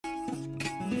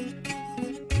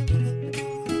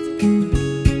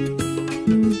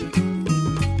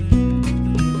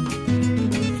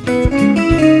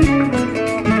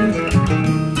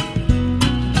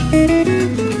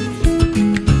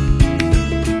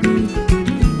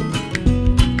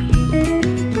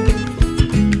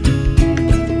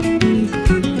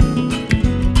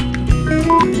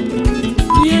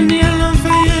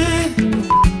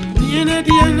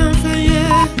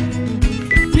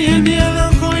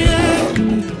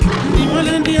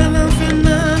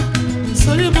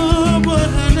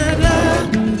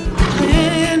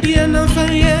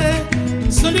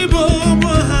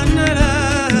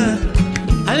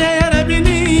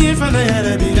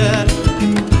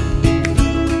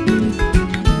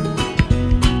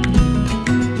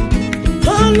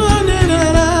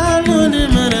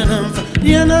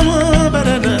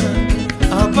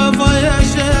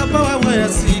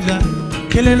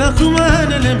Quelle est la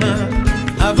commande les mains?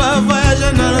 Ava voyage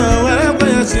na wala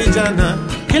voyage jana.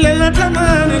 Quelle est la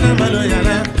commande les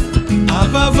maloyala?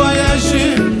 Ava voyage,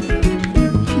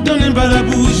 donne pas la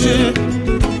bouche.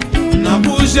 Na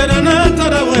bouche na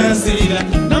tada voyage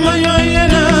na mayoye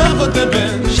na hotebe.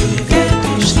 Je vais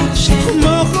te chercher.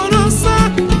 Mokono sa,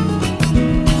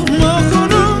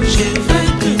 mokono. Je vais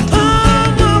te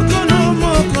mokono,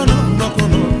 mokono,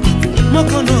 mokono,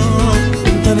 mokono.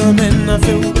 Tana mena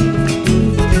feu.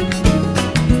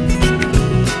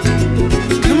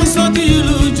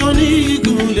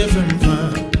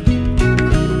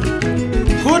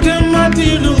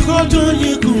 Matilu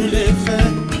kojonyi kule fe.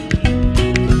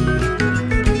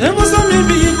 Emusa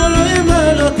mibi bolo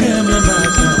emalo keme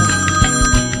mata.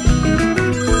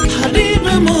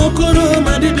 Hadibe mokoro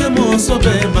madibe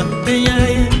mosobema.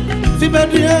 Eyaye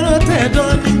fibadiaro te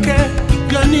donike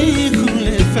yoni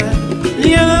kule fe.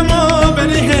 Niamo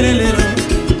beni helelero.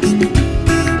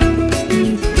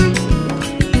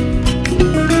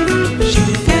 Je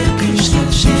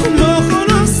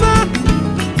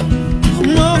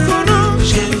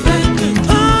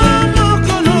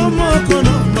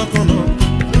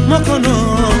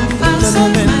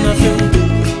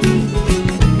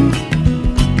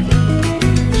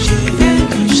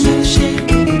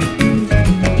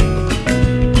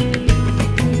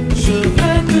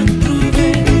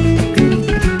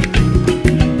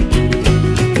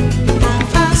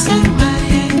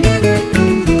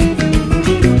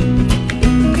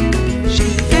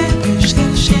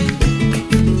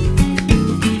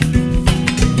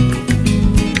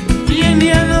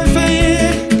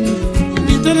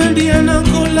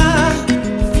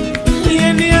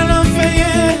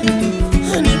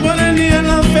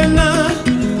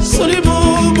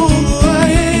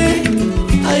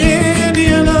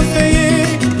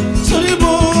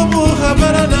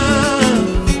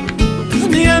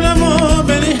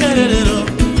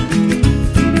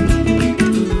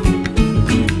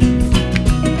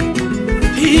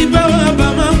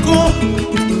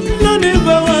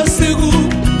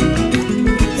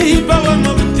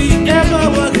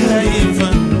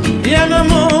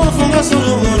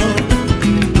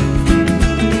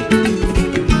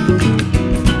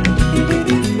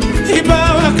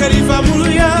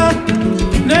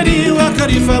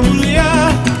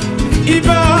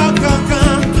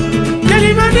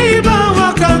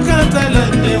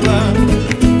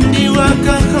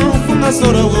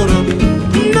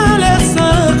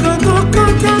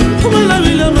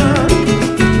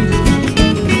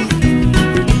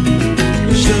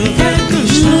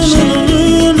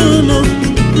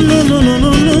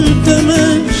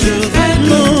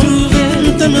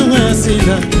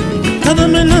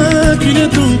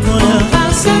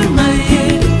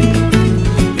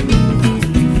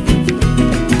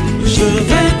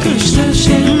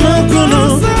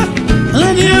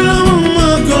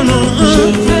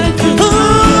vais te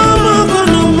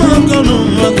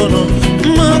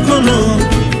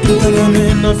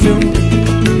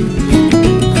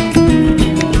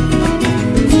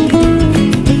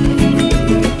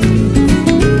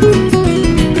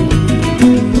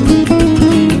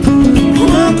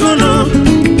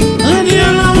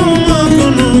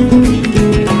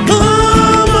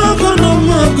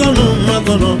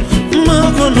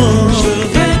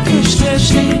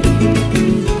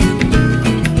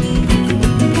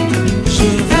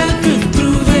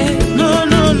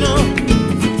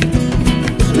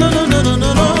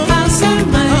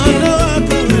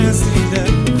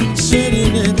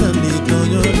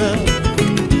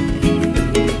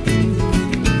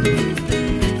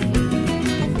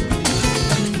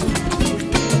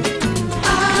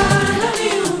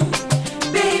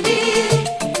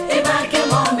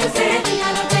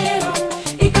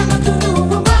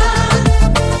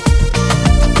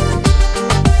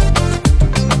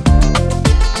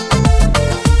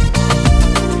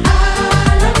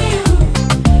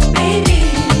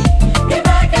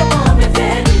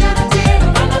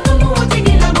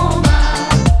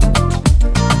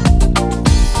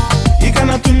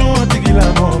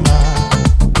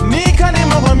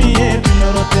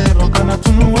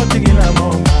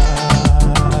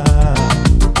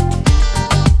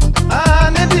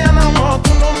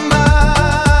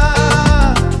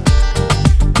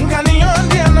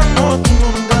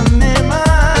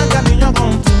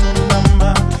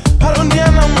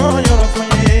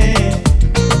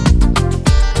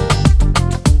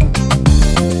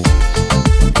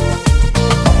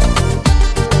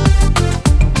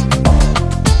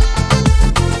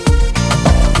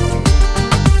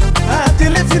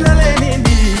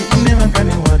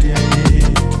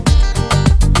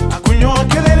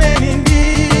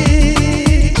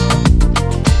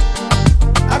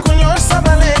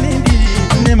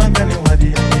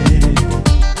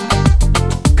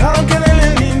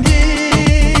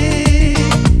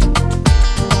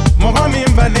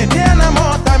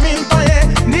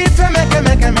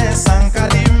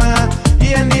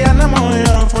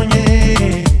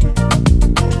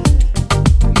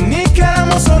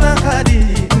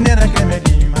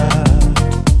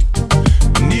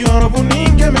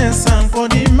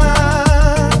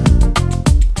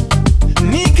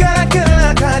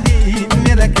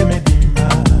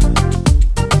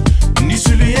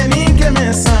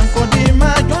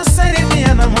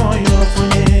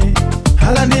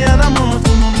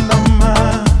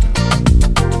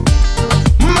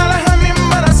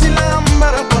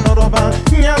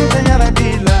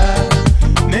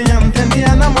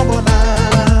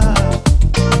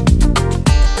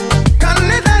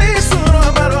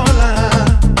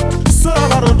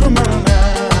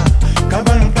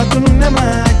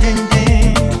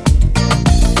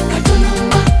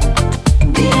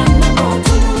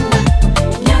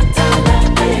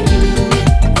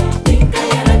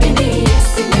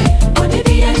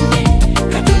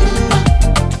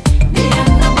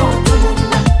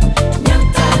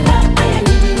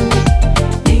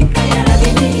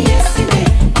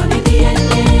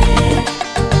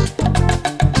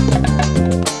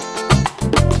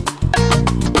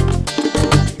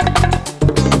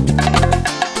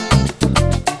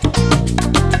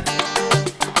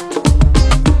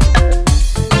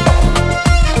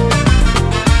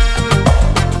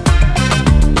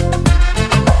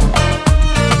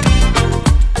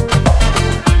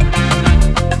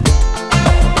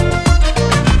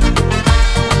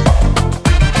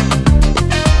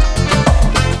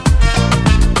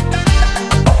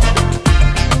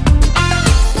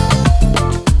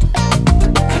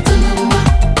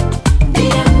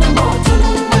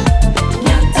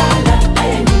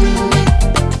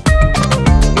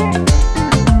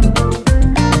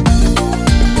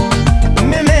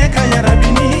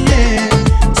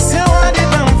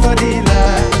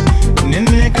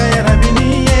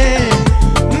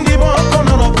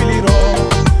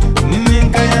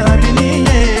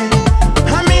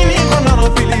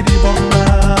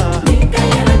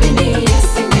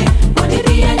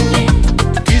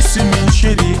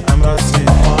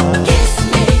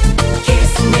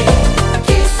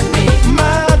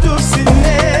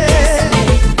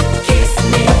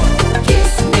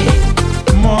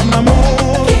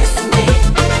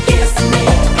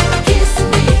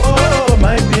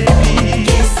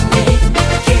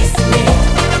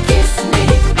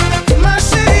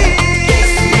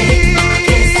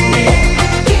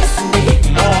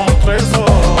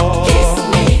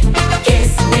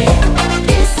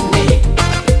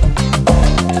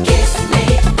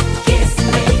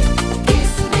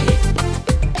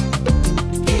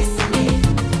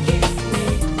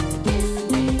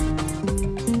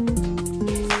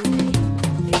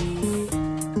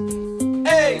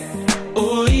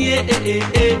Oh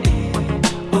yeah,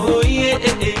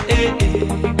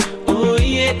 oh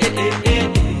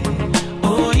yeah,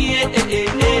 oh yeah,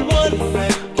 no one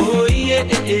like, oh yeah,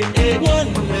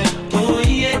 one like, oh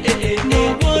yeah, no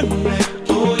one like,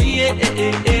 oh yeah,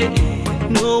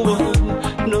 no one.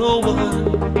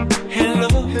 Hello,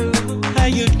 how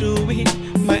you doing?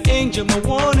 My angel, my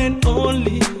one and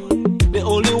only, the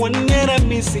only one that I'm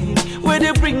missing. Where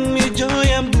they bring me joy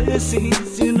and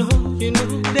blessings, you know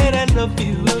that I love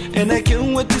you, and I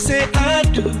can't wait to say I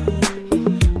do.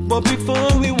 But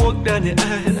before we walk down the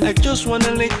aisle, I just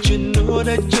wanna let you know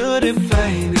that you're the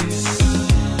finest.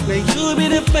 Like you be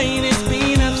the finest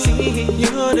being I've seen.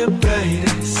 You're the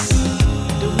brightest.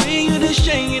 The way you the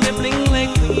shine, you the bling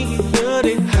like me. You're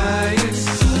the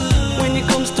highest. When it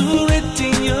comes to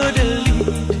rating, you're the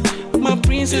lead. My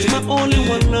princess, my only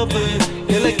one lover.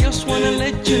 And I just wanna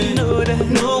let you know that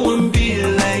no one be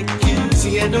like you.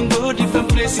 See, I don't go different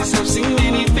places, I've seen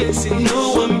many faces.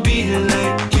 No one be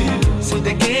like you. See,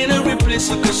 they cannot replace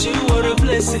you, cause you are a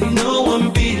blessing. No one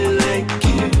be like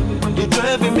you. You're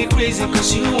driving me crazy,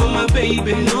 cause you are my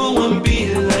baby. No one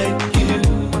be like you.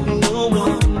 No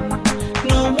one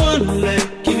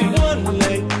like you. One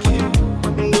like you.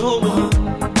 No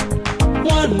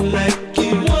one like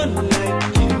you. One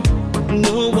like you.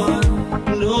 No one.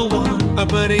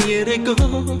 About a year ago,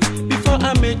 before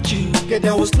I met you, yeah,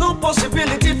 there was no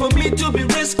possibility for me to be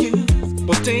rescued.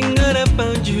 But thank God I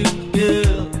found you,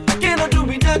 girl. I cannot do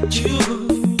without you.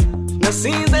 Now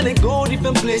since I go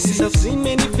different places, I've seen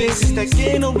many faces that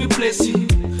cannot replace you.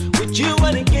 With you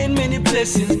I gain many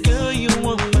blessings. Girl, you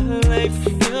want my life,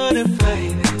 you're the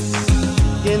finest.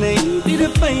 Yeah, now you be the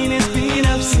finest being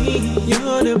I've seen.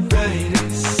 You're the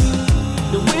brightest.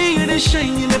 The way you the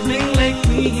shine, you the bling like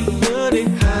me. You're the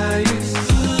highest.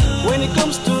 When it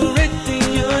comes to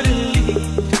rating, you're the lead.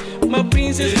 My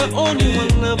princess, my only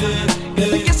one lover.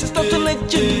 Girl, I guess it's time to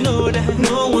let you know that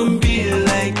no one be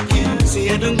like you. See,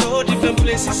 I don't go different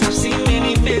places, I've seen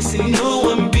many faces. No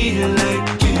one be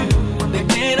like you. They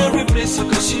cannot replace you,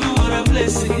 cause you are a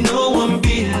blessing. No one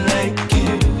be like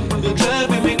you. You're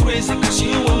driving me crazy, cause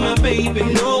you are my baby.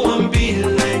 No one be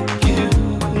like you.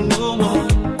 No one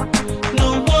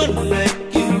like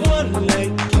you. One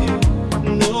like you.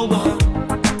 No one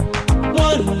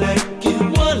like you.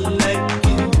 One like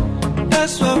you.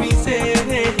 That's what we say.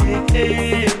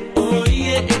 Oh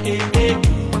yeah,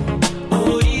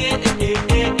 oh yeah,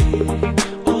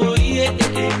 oh yeah,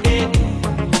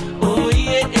 oh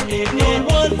yeah, no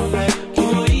one like,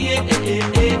 oh yeah,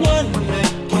 one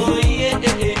like, oh yeah,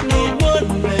 no one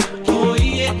like, oh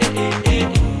yeah,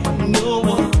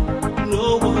 no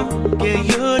one, yeah,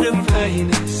 you're the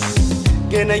finest,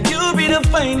 yeah, now you be the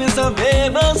finest I've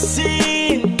ever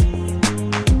seen.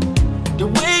 The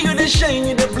way you the shine,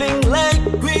 you the bling like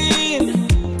green.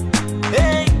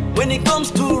 Hey, when it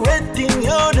comes to rating,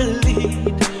 you're the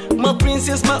lead. My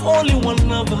princess, my only one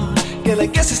lover. Girl, I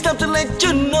guess it's time to let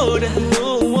you know that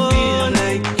no one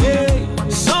like you.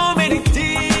 So many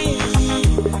things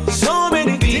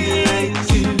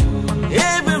like you.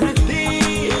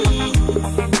 Everything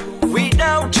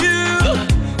without you,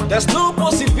 there's no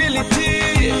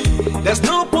possibility. There's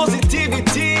no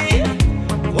positivity.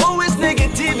 Always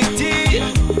negativity.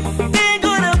 Ain't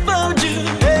gonna find you.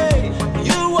 Hey,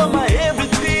 you are my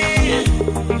everything.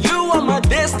 You are my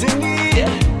destiny.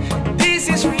 This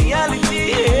is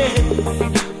reality.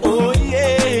 Oh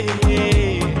yeah,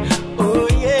 oh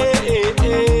yeah,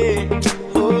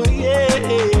 oh yeah, oh yeah,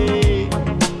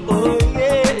 oh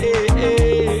yeah,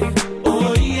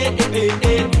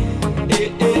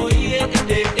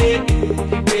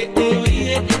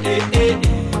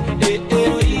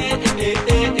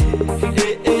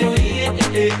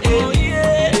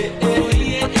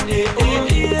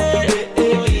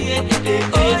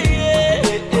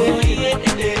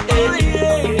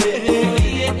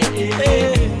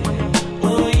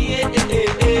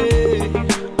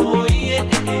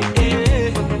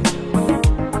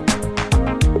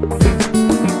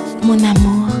 Mon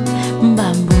amour,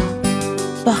 Mbambo,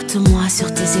 porte-moi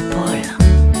sur tes épaules.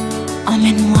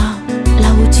 Emmène-moi là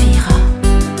où tu iras.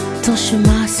 Ton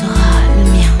chemin sera le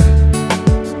mien.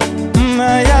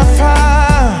 Yafa,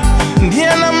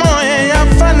 Diana moye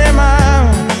yafa nema.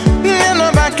 Neno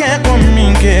bake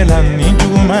kominkela ni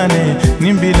jumane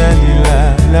ni bilalila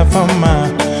la fama.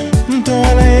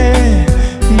 Mtole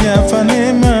yafa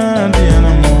nema Diana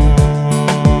mo.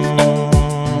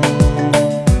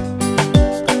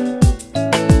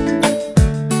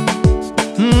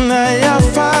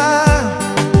 Yafa,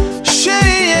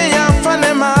 sheye yafa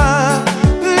nema.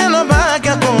 Neno bake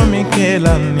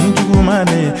kominkela ni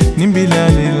jumane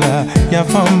nimbilalila ya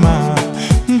fama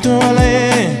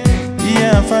ntole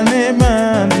ya fane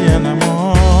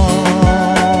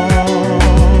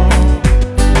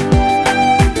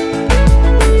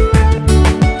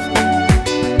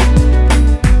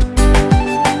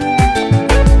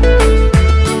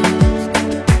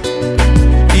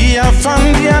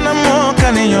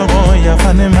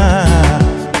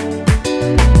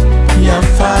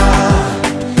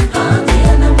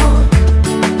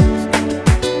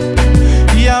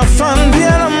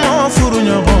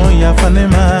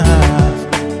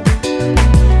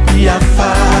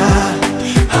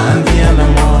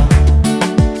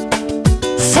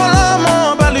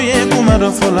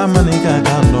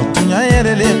mando tunya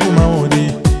yerele kuma odi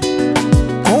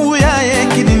ko ya ye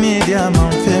kidini dia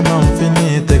manfe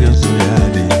ni tegezo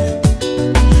yadi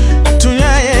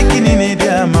tunya ye kidini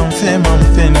dia manfe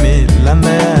ni landa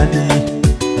yadi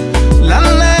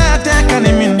landa te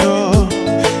kanimindo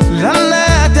landa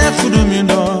te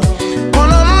fudumindo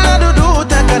kono na dudu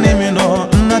te kanimindo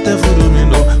na te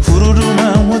fudumindo furuduma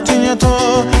wotinya to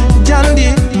jandi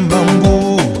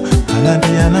mbambu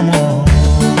aladia namo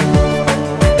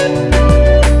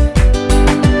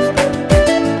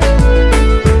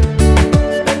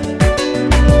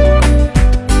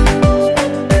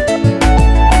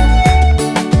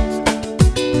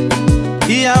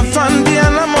ya fandia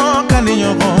namo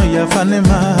kaninyo ya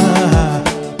fanema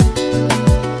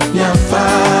ya fa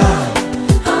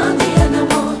andia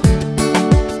namo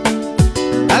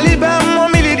aliba mo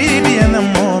milidi ya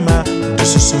namo ma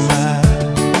dususuma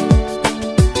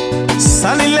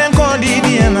sani lenko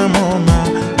di ya namo ma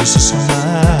dususuma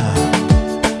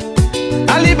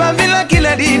aliba vila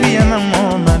kila di ya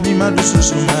namo ma ni ma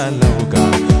dususuma lauka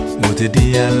mote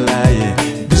di ya laye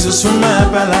dususuma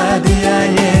pala di ya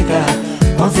yega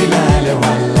Confilale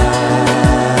wala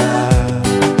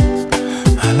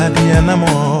ala dia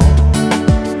namo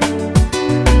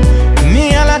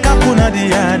ni ala kapuna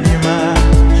dia dima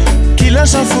kila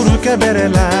safuru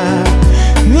keberela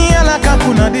ni ala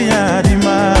kapuna dia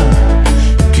dima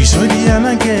kiso dia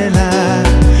nangela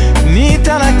ni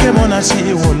tala kemona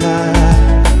si wala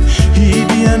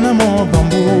dia namo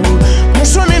bambu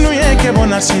musominu yeke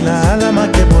bona sila ala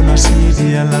make bona si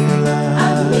dia la lola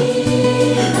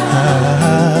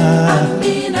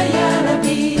Amina ya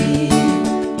Rabbi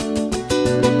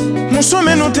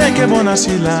Musomenu teke bona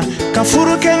sila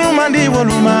Kafuru kenyu mandi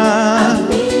woluma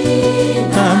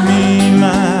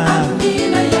Amina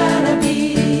Amina ya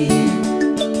Rabbi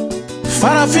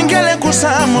Farafingele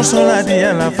kusa musola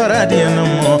dia la faradia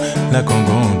namo La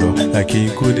kongondo la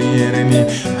kikudi yereni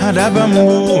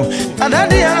Adabamu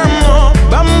Adadia namo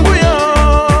Bambu yo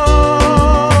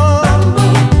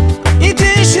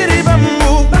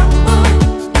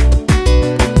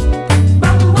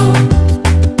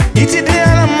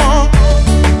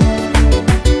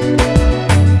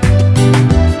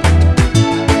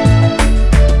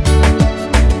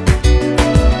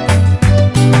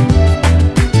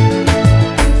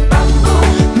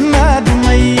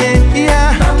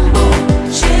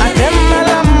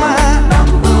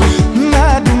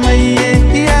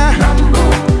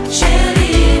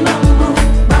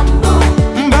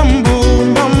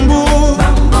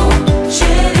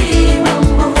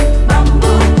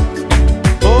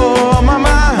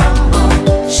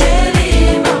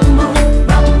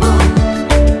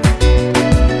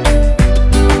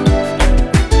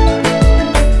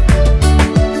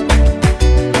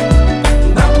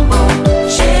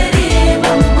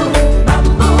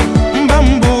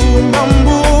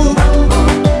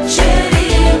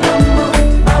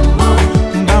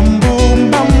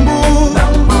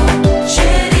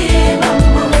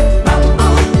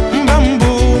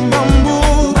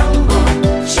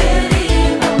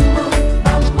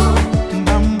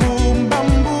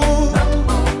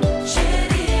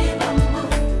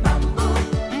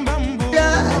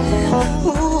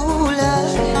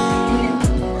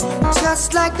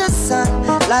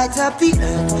light up the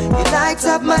earth, you light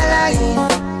up my life.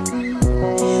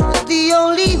 The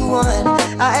only one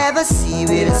I ever see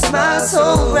with a smile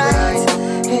so bright.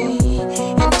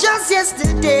 And just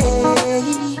yesterday,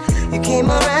 you came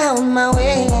around my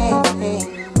way.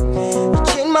 You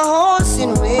changed my horse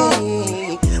in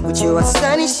way with your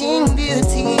astonishing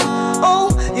beauty. Oh,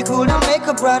 you couldn't make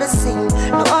a brother sing.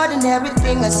 No ordinary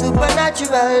thing, a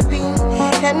supernatural being.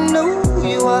 And no,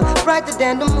 you are brighter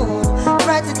than the moon,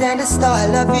 brighter than the star. I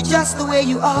love you just the way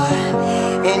you are.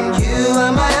 And you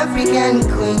are my African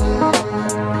queen,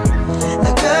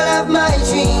 the girl of my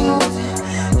dreams.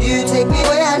 You take me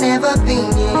where I've never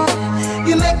been, yeah.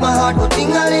 You make my heart go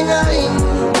ting-a-ling-a-ling.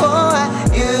 Oh,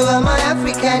 you are my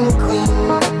African queen,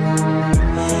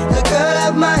 the girl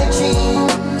of my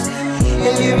dreams.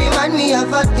 And you remind me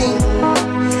of a thing,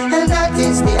 and that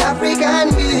is the African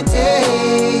beauty.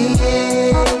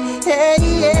 Yeah,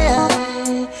 yeah.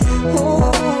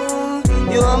 Ooh,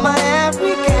 you are my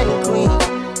African queen.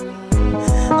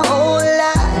 Oh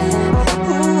Lord,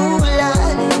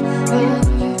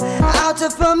 out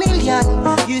of a million,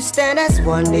 you stand as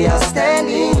one, they are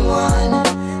standing one.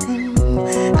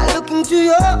 I look into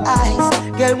your eyes,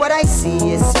 girl, what I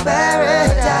see is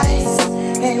paradise.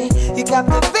 Hey, you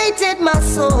captivated my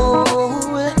soul.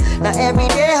 Now every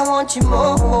day I want you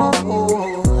more.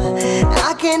 Now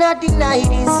I cannot deny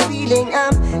this feeling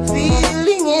I'm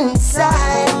feeling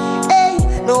inside. Hey,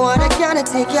 No one that cannot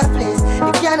take your place,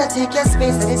 they cannot take your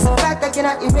space. That is a fact I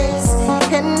cannot erase.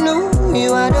 And no,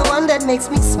 you are the one that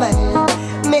makes me smile,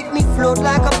 make me float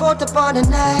like a boat upon the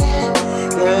Nile.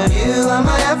 Girl, you are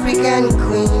my African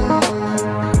queen,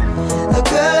 a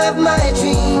girl of my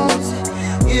dreams.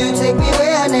 You take me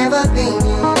where I've never been.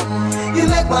 You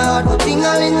make my heart go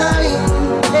ting-a-ling-a-ling.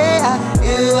 Yeah,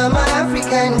 you are my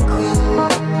African queen,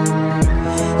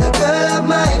 a girl of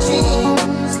my dreams.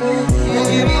 And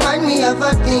you remind me of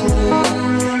a thing,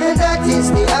 and that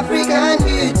is the African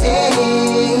beauty.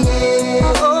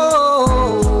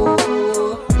 Oh,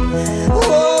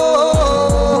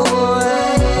 oh,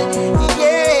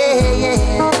 yeah,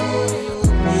 yeah.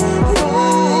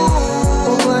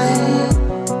 Oh,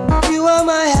 you are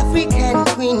my African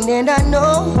queen, and I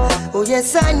know, oh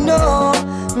yes I know.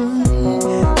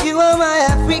 You are my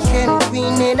African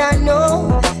queen, and I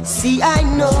know. See I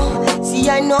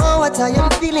know what I am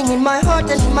feeling in my heart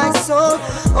and in my soul.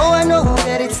 Oh, I know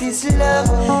that it's His love,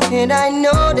 and I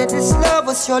know that this love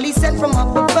was surely sent from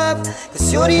up above.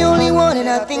 Cause you're the only one that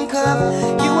I think of.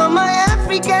 You are my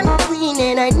African queen,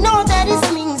 and I know that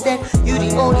it means that you're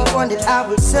the only one that I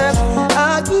will serve.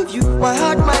 I'll give you my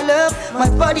heart, my love, my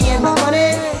body and my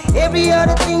money, every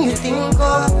other thing you think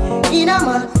of. In a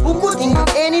man who could think of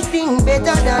anything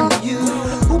better than you,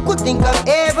 who could think of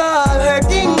ever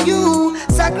hurting you.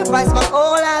 Sacrifice my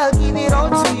all, I'll give it all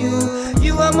to you.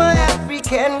 You are my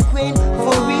African queen,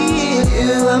 for real.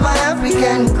 You are my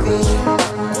African queen,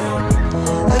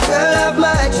 a girl of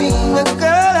my dream, a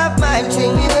girl of my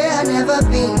dream. Where I've never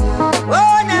been.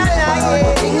 Oh, na la,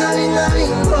 yeah.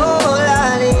 Oh, la,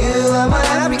 you are my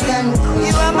African queen.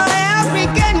 You are my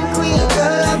African queen, a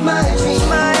girl of my dream,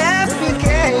 my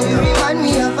African. You remind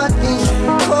me of a thing.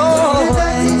 Oh,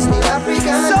 that is the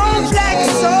African. So black,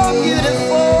 so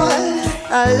beautiful.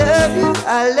 I love you, I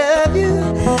love you,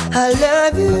 I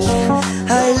love you,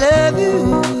 I love you.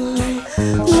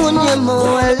 Munyemo,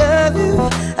 I love you,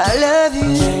 I love you,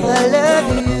 I love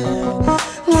you.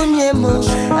 Munyemo,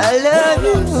 I love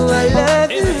you, I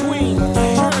love you.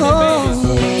 Oh,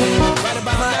 yeah.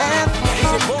 My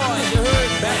African boy, you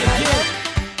heard back again.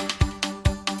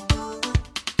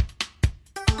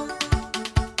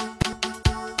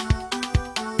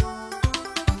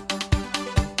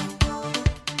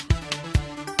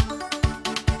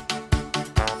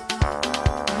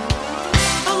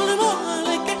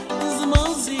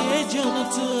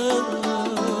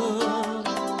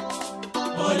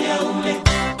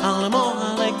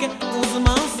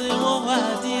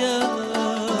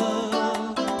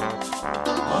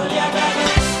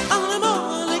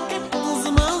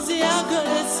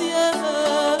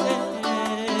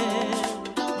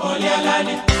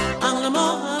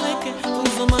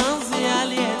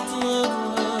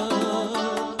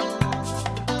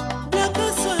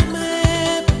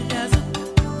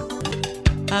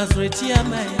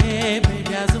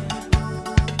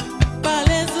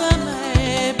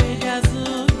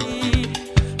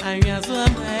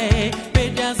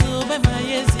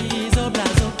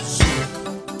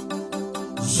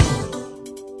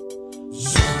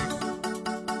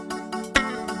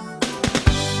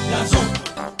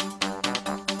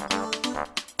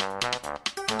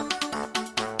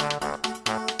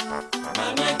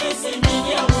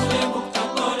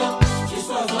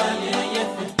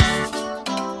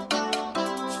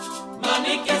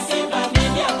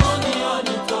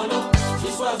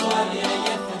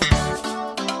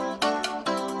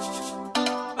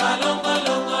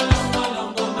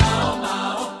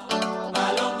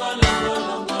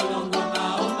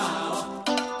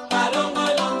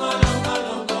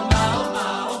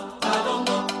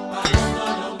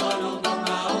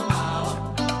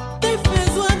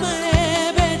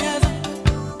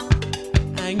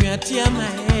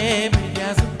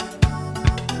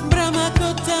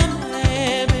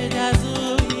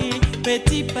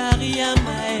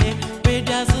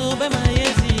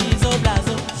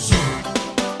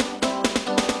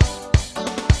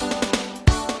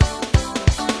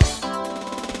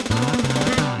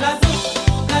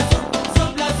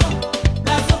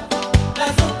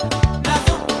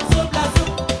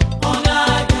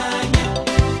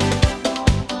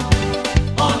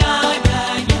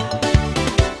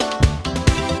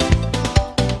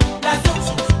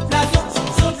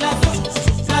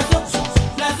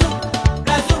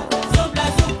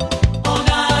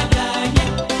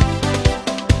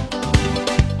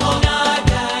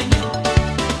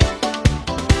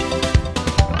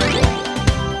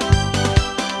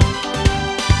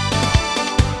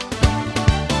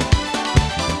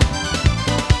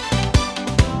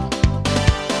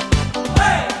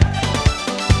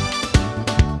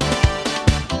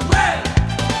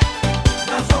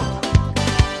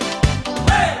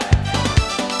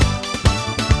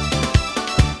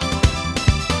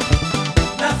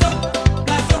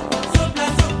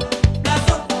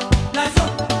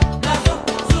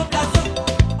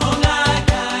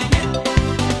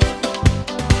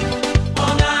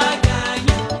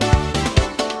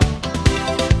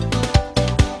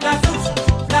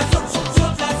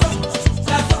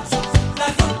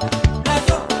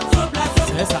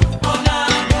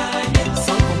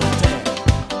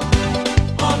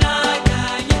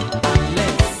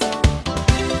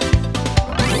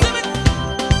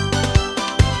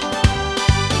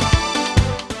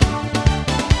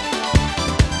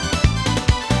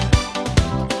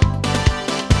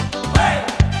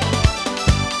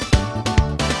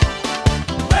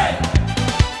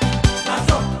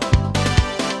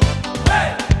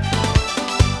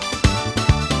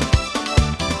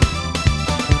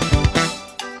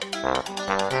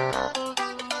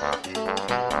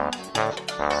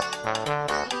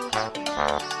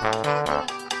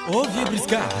 Oh vieux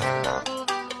briscard.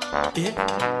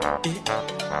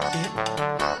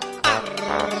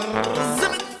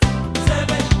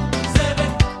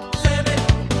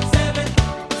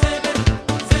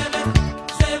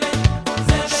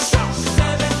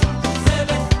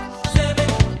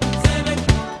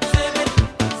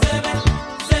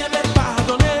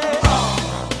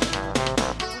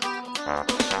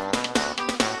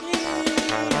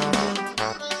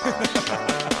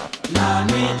 La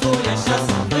nuit tous les chats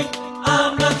sont pris,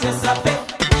 ambiance sapée.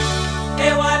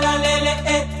 Et voilà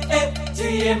tu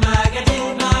es ma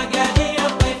gadine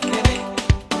préférée.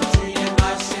 Tu es ma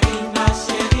chérie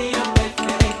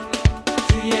préférée.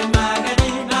 Tu es ma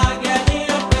gadine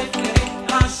préférée.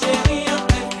 Ma chérie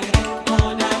préférée, mon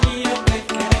ami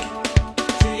préféré.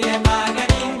 Tu es ma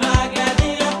gadine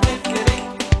préférée.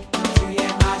 Tu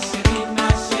es ma chérie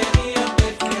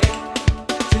préférée.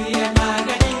 Tu es ma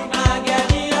gadine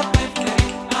préférée.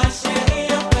 Ma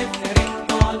chérie préférée,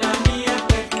 mon ami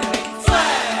préféré.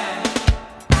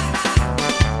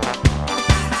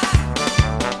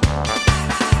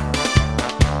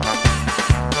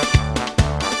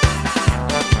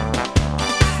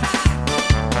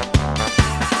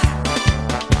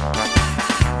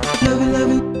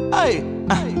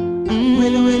 Aye,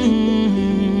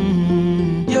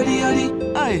 yodi yodi,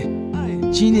 aye,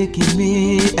 Chineke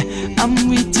me, I'm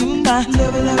with you, my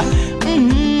love,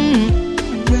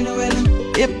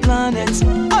 a planet,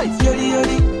 aye, yodi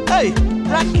yodi, aye,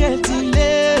 rocket,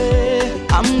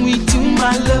 I'm with you,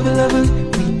 my love,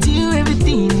 with you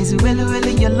everything is well,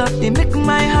 your love they make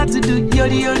my heart to do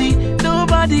yodi yodi.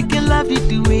 Nobody can love you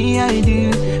the way I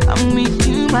do. I'm with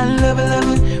you, my love,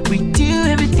 with you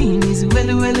everything is well,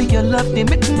 your love they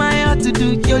make my heart to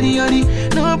do yodi yodi.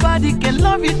 Nobody can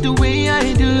love you the way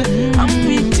I do. I'm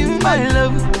with you, my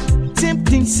love. Same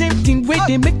thing, way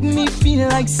they make me feel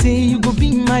like say you go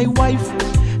be my wife.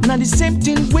 Now the same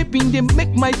thing whipping they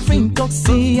make my friend talk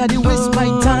say I dey waste my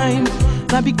time.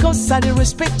 Now because I dey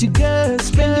respect you, girl,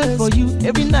 spend it for you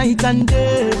every night and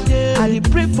day. I dey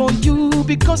pray for you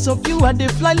because of you. I dey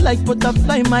fly like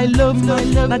butterfly, my love.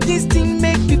 Now this thing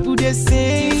make people they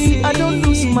say I don't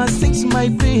lose my sense, my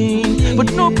brain,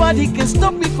 but nobody can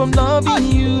stop me from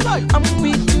loving you. I'm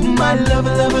with you, my love.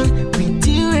 With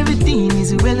you everything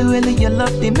is well, your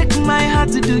love they make my heart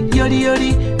to do yodi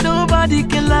yodi. Nobody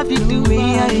can love you the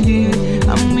way I do.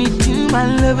 I'm with you, my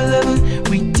love.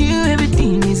 With you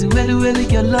everything is well,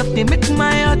 your love they make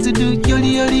my heart to do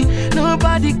yodi yodi.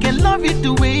 Nobody can love you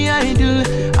the way I do.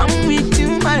 I'm with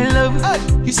you, my love.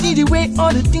 You see the way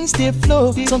all the things they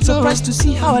flow. So I'm surprised to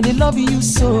see how they love you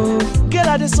so. Girl,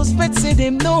 I dey suspect say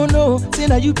them no. Say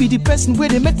that you be the person where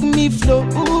they make me flow.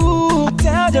 Ooh, I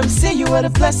tell them say you are the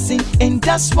blessing, and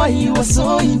that's why you are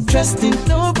so interesting.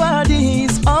 Nobody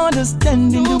is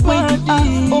understanding the way you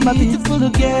are. Oh my beautiful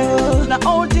girl. Now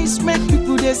all this make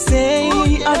people they say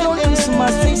I don't lose my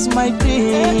sense, my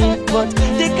pain, but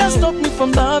they can't stop me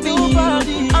from loving you.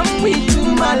 I'm with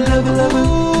you, my love.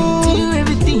 With you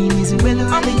everything is well,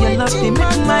 your love they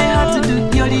make my heart to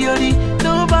do yodi yodi.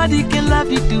 Nobody can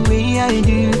love you the way I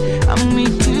do. I'm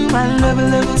with you, my love.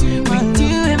 With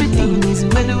you everything is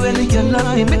well, your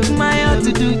love they make my heart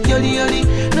to do yodi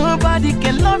yodi. Nobody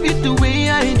can love you the way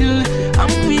I do.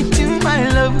 I'm with you, my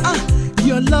love.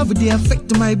 Your love they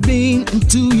affect my brain, and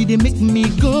to you they make me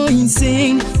go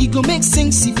insane. It go make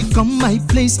sense if you come my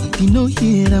place. If you no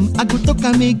hear them, I go talk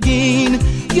them again.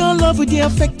 Your love they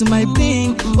affect my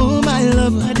brain. Oh my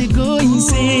love, I they go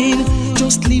insane.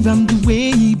 Just leave him the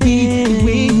way he be, the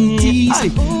way he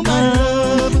is. Oh my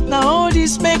love. Now all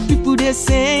this make people they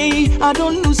say I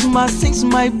don't lose my sense,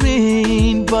 my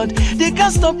brain, but they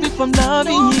can't stop me from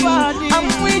loving you.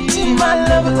 I'm with you, my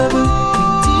love.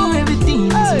 Everything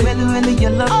is well,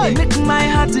 your love they make my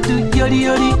heart to do yodi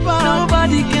yodi.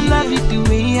 Nobody can love you the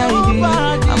way I do.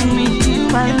 I'm with you,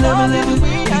 my love.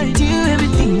 With you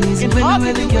everything is well,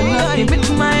 your love they make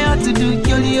my heart to do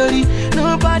yodi yodi.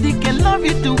 Nobody can love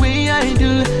you the way I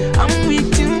do. I'm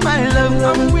with you, my love.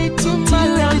 I'm with you, my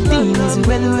love. Everything is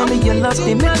well, your love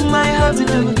they make my heart to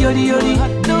do yodi yodi.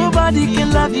 Nobody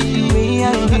can love you the way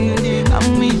I do.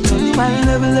 I'm with you, my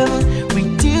love.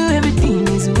 With you everything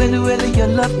is well, your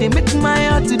love they make my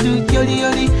heart to do yodi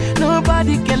yodi.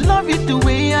 Nobody can love you the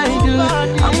way I do.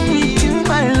 I'm with you,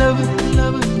 my love.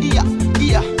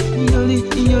 Yeah, yodi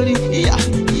yodi, yeah,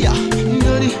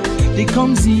 yodi. They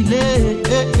come zile,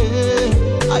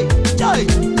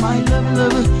 my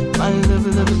love,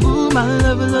 ooh, my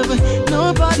love.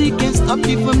 Nobody can stop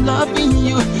me from loving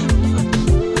you.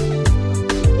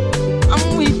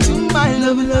 I'm with you, my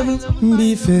love.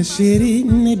 Bife chérie,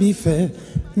 ne bife,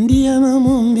 ndiana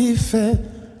mon bife.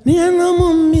 ni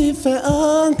anamumbi fe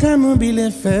ankano bile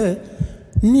fe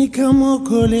ni kamo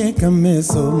kole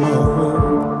kameso maho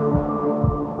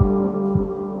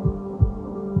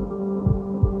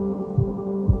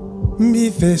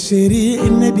bife chéri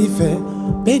ne bife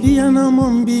bedi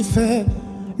anamumbi fe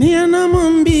ni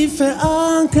anamumbi fe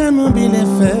ankano bile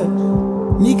fe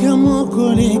ni kamo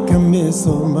kole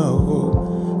kameso maho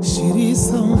chéri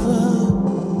s'en va.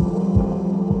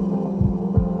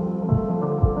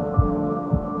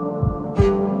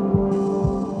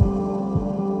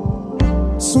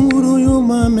 Sunguru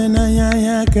yuma mena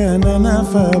ya kana na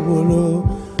fabolo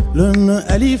lono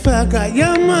alifaka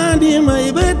yama di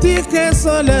maibeti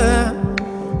kesola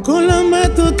kolamba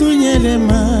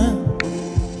tutunyelema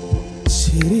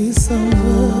chéri s'en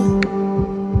va.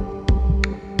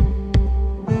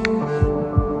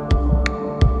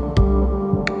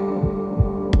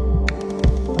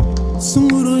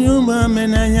 Sunguru yuma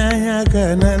mena ya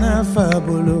kana na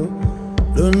fabolo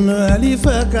Lono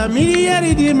alifaka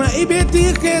miliari di ma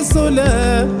ibeti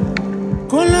kesola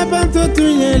Con la panto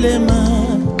tunyelema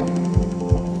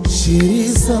Chéri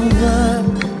s'en va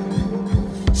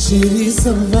Chéri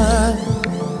s'en va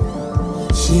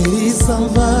Chéri s'en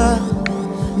va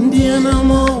Ndiana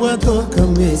mo wato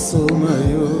kameso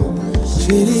mayo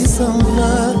Chéri s'en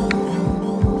va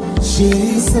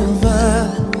Chéri s'en va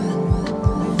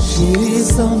Chéri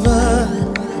s'en va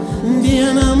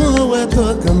Ndiana mo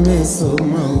wato kameso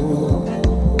mawo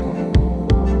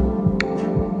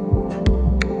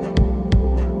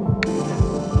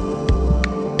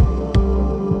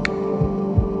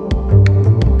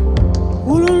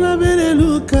Ulo la bere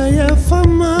luka ya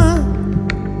fama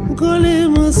Nkole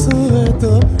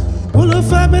mosueto Ulo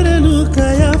fa bere luka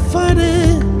ya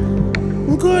fade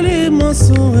Nkole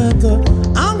mosueto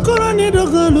Ankoro ni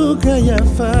dogo luka ya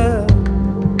fa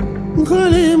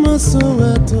Nkole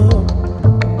mosueto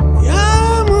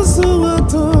Ya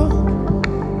mosueto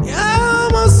Ya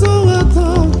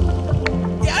mosueto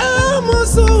Ya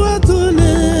mosueto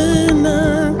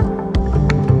Lena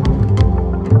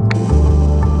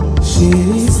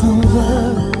Chéri s'en va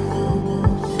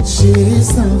Chéri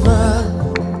s'en va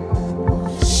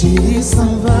Chéri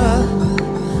s'en va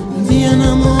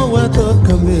Diana mo wato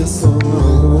kameso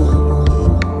mo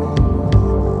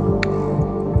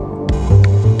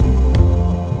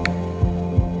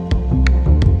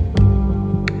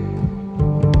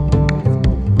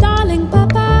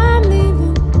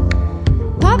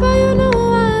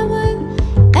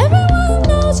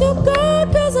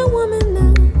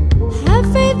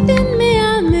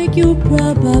You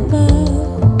proud, Papa.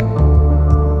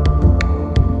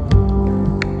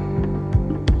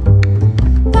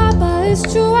 Papa, it's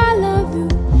true, I love you.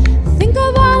 Think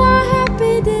of all our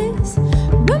happy days.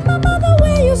 Remember the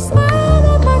way you smiled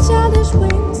at my childish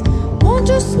ways. Won't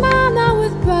you smile now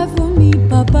with pride for me,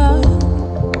 Papa?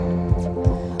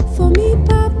 For me,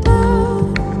 Papa.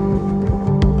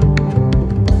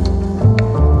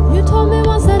 You told me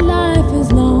once that life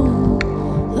is long.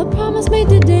 A promise made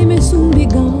today may soon be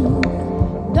gone.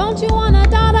 Don't you want a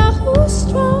daughter who's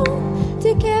strong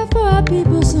to care for our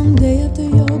people someday after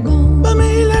you're gone?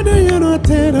 Bameila do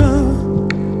yorotero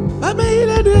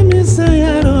Bameila do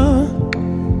misayaro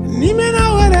Nimena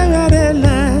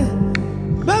waragarela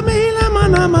Bameila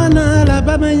mana la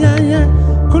bamayanya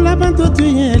Kula banto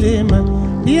tuyelema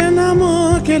Diana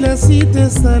mo que la cité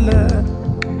sala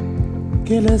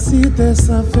Que la cité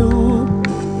sa feu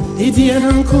Et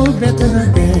Diana nko betana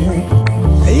be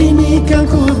Ini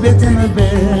kanko betana be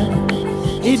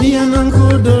Idiana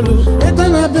nko dolu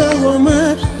betana be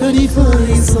Roma Dodi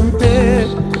fori sompe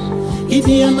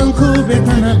Idiana nko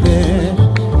betana be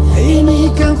Ini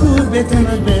kanko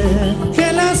betana be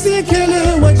Kela si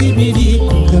kele wajibidi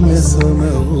Kameso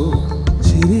mawo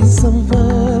Chéri s'en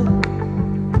va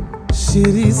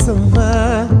Chéri s'en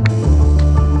va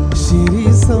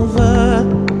Chéri s'en va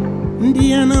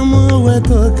Ndiana mo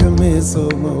wato kameso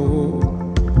mawo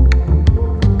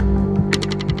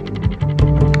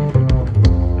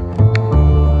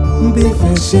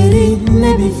Bife chéri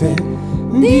ne bife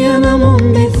Ndiana mon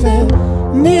bife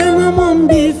Ndiana mon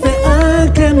bife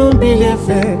Akano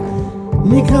bilefe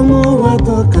Nikamo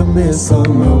wato kameso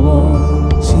mawo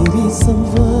Chéri s'en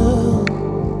va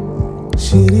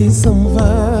Chéri s'en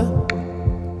va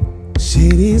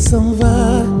Chéri s'en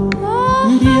va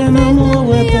Ndiana mo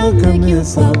wato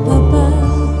kameso mawo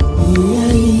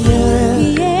Yeah, yeah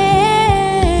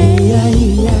Yeah,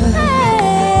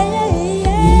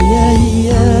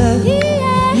 yeah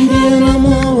Ndiana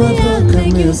mo wato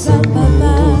kameso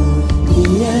mawo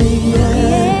Yeah, yeah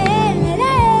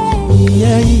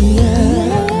Yeah, yeah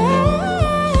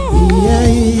Yeah,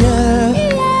 yeah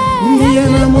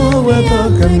Ndiana mo wato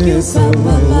make you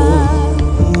papa.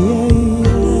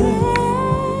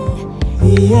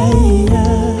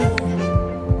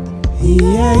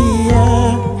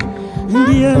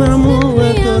 Ndiye na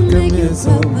muwe toka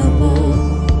mesa papa.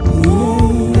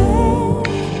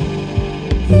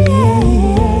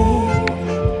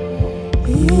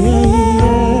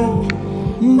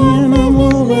 Ndiye na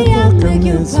muwe toka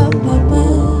mesa papa.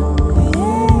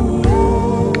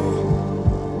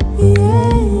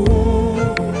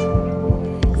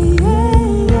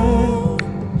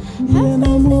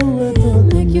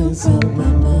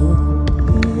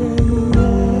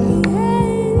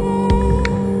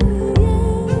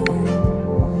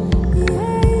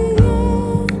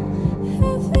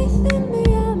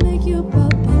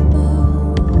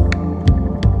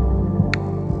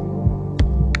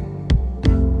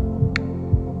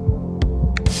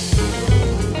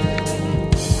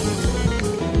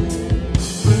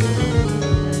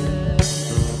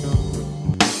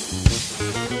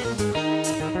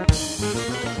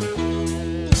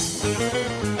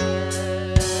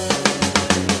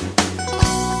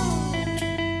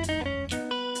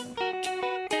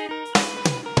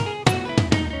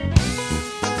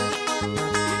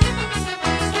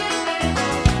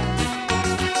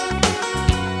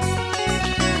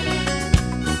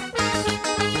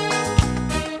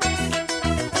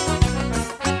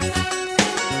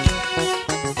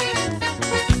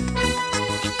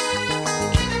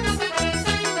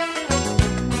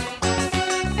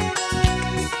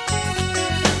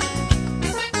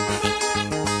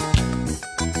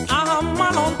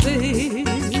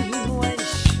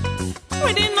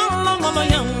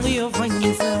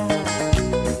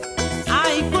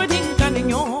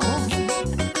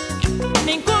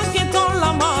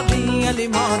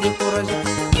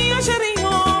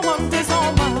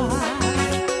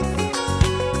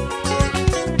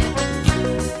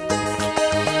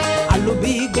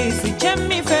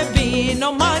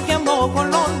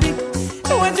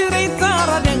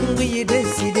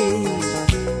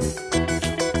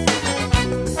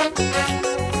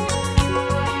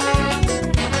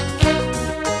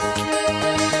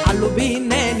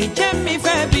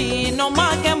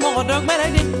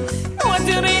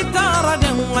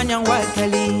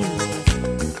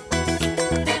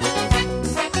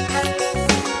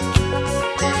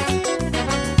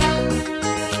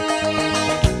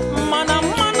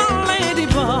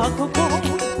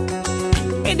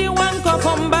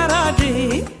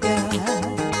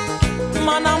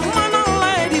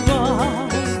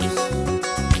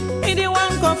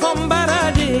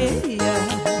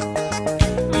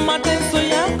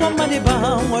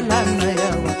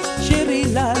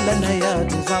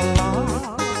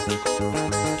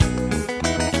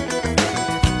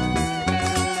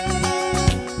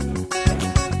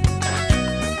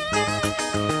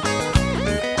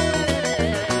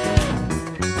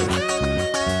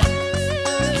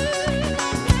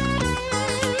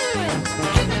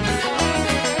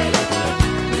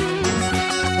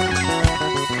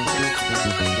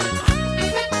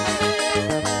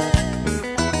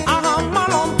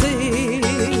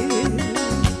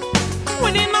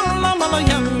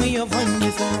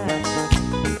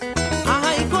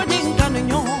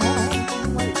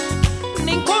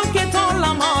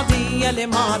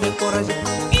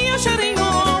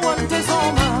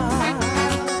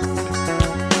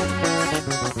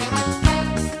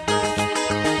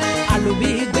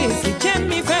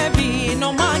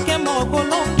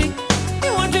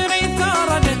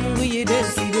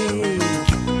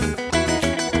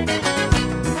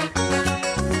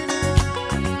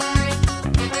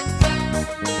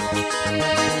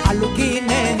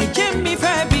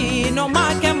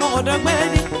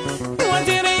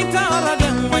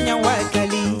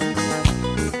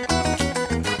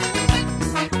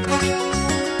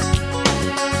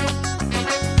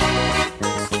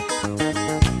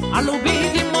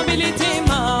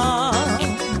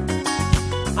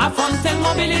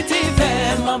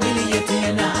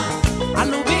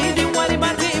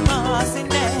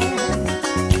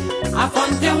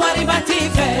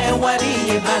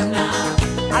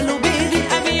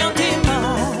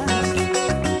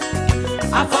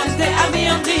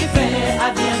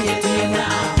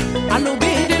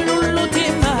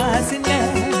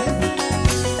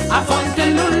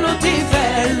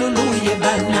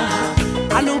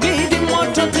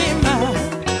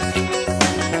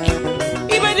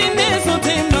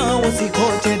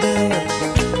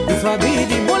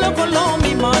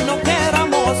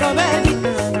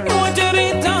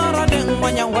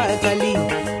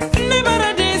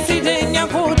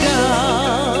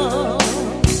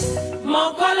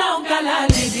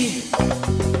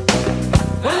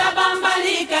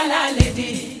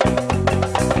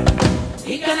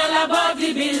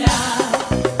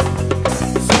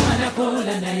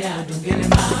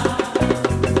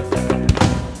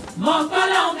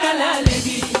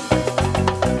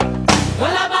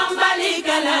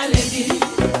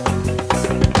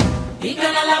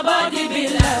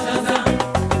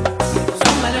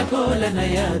 na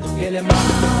ya du gelema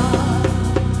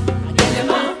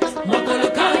gelema mokolo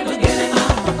kando gelema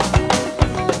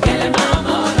gelema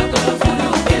molo kolo fulu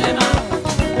gelema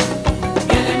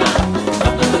gelema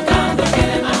mokolo kando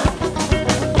gelema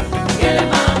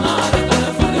gelema molo kolo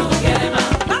fulu gelema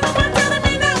nana matana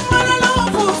mina wala lo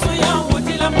fufu ya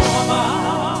wutila moma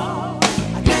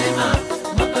gelema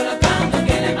mokolo kando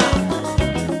gelema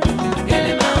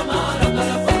gelema molo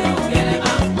kolo fulu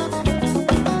gelema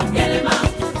gelema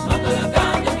mokolo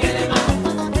kando gelema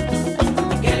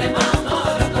gelema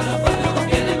molo kolo fulu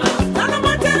gelema nana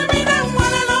matana mina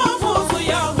wala lo fufu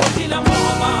ya wutila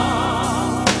moma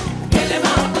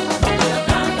gelema mokolo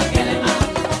kando gelema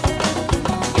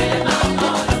gelema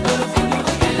molo kolo fulu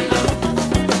gelema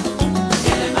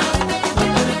gelema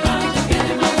mokolo kando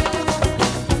gelema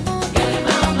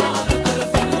gelema molo kolo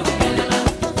fulu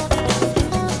gelema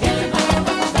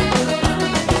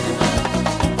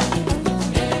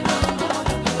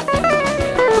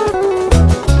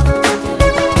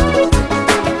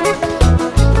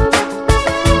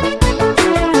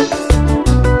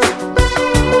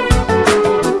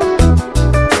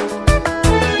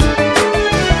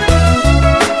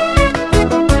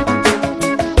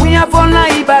Uya fona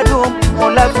ibado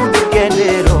mola fudu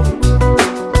gendero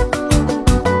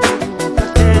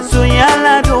Teso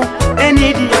yala do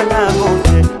eni di yala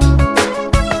monte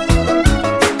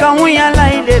Kawuya la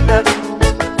ilela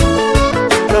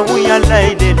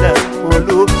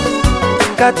olu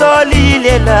Katoli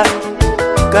ilela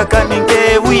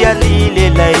Kakaninge uya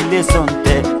lilela ile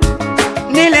sonte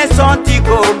Nile sonti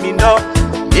gomino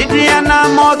Nidi yana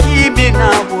moki bina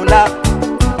wula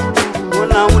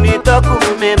Wula unitoku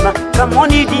mema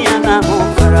Kamoni diana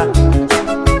mokara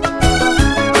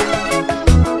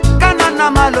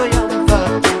Kanana malo yamfa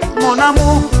Mon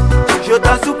amour, je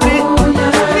t'en supplie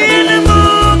Il est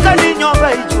bon kalignon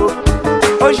baijo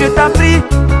Oh je t'en prie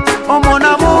Oh mon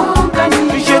amour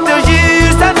Je te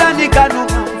jure ça t'en kanou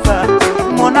mfa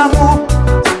Mon amour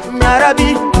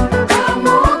Nyarabi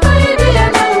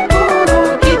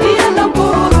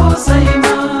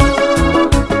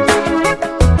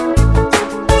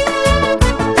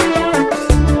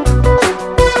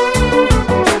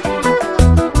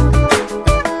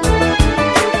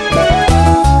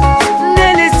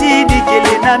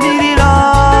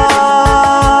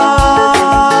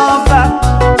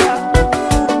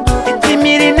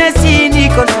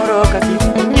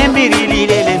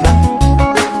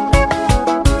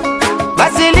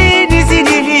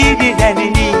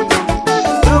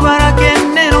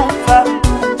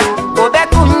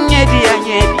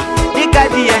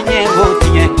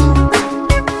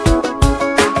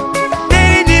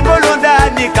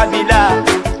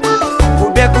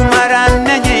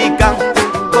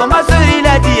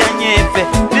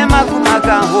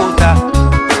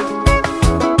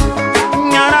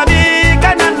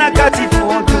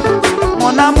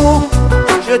Mon amour,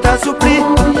 je t'en supplie.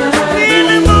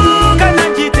 Il est bon qu'à n'a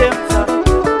quitté ça.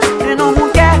 Et non mon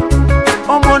cœur,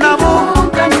 oh mon amour,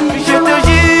 je te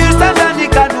jure ça t'en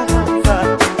qu'à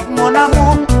nous. Mon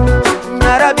amour,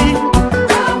 Narabi.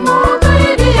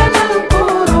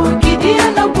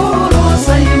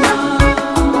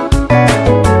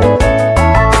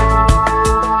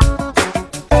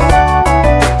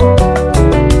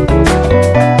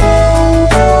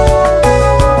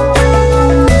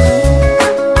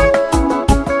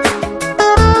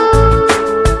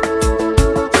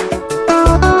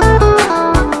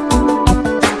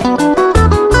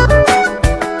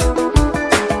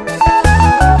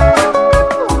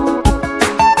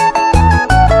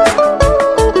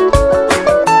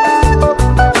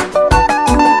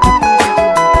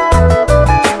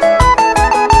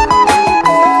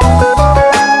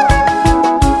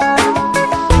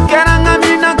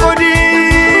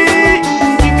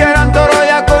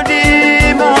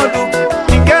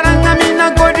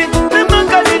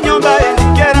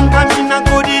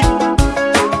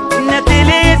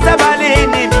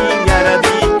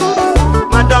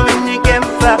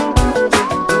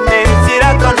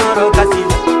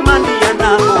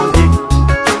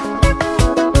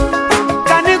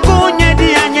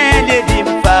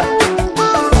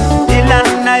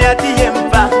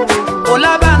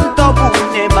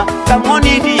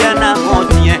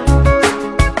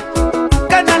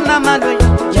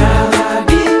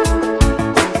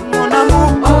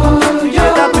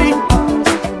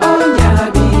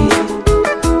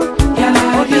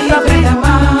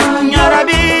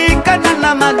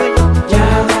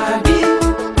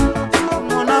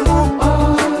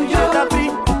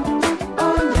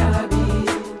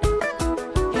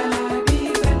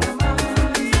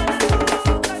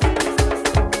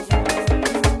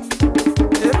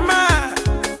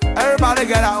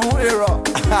 era.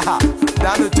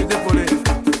 Down to the police.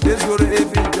 This go to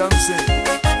AP Johnson.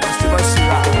 Mr.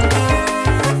 Bashira.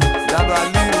 Down to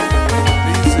Ali.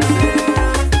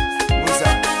 Musa.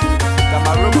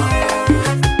 Kamara.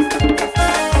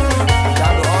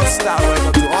 Down to all star.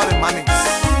 Welcome to all the mannings.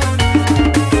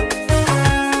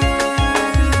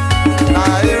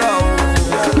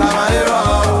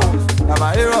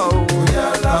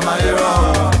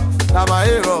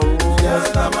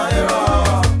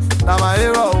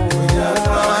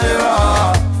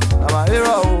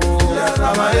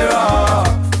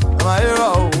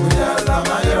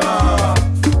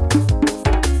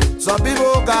 Some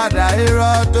people got a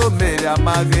hero to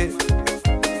Maryam.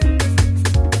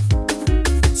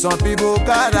 Some people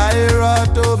got a hero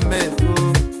to make.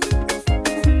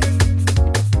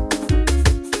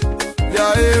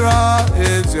 Your hero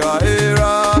is your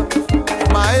hero.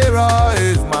 My hero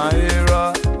is my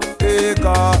hero.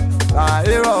 My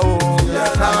hero,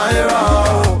 my hero,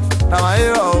 my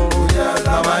hero,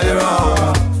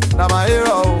 my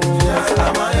hero,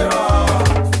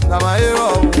 my hero,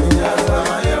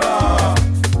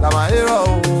 my hero.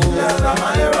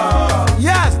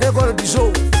 Yes, they go to the show.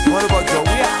 What about your we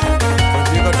are?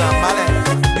 You got that money,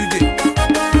 you did.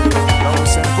 That was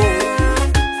so cool.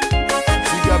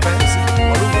 See your bands,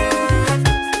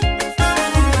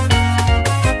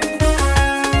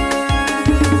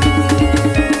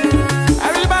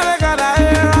 everybody got a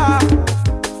hero.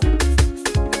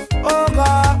 Oh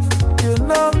God, you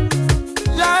know,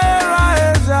 your hero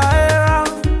is your hero.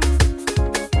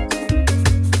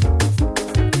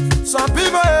 Some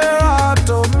people hero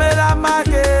to make a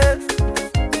market.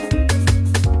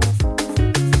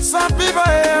 Some people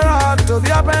hero to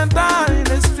be up and down in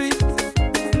the street.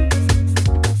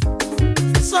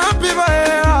 Some people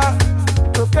hero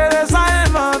to get a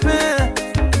sign of me.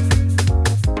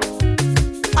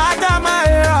 I got my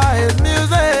hero, his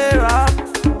music hero.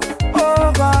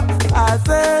 Oh God, I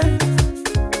say,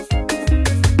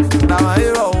 now my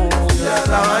hero,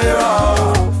 now my hero,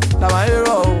 now my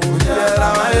hero, yeah,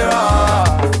 now my hero,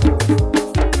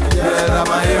 yeah, now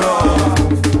my hero,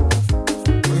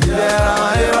 yeah, now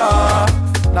my hero,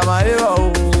 now my hero,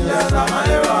 yeah, now my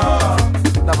hero,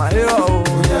 now my hero,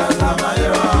 yeah, now my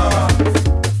hero.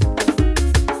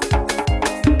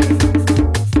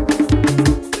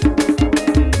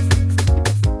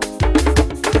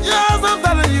 Yes, I'm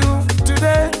telling you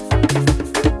today.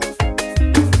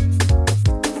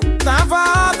 Time for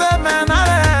all the men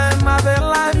and their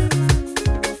life.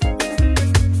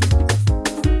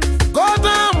 Go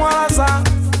down, Walasa.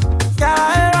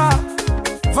 Galera.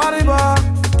 Volleyball.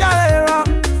 Galera.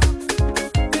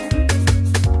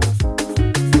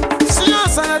 See you,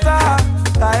 Senator.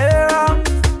 Galera.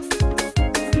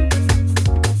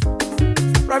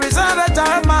 Representative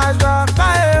Jared Marshall.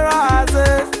 Galera. I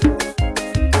say.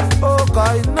 Oh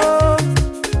God, you know.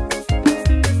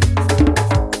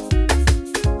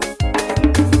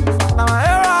 Now my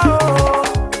hero,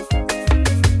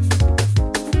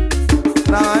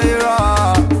 now my hero,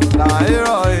 now my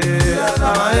hero,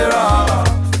 now my hero,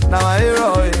 now my hero,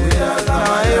 now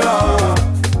my hero,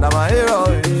 now my hero,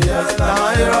 now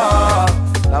my hero,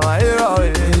 now my hero,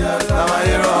 now my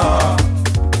hero.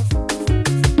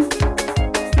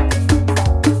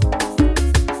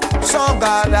 Some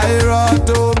got a hero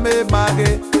to make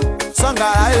Maggie. Some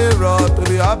got a hero to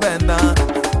be up and down.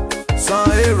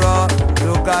 Some hero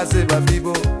to cast it by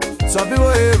people. Some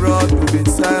people hero to be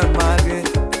sell Maggie.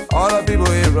 All the people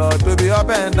hero to be up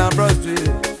and down Broad Street.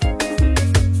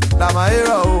 That's my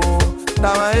hero.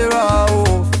 That's my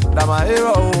hero. That's my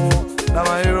hero. That's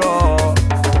my hero.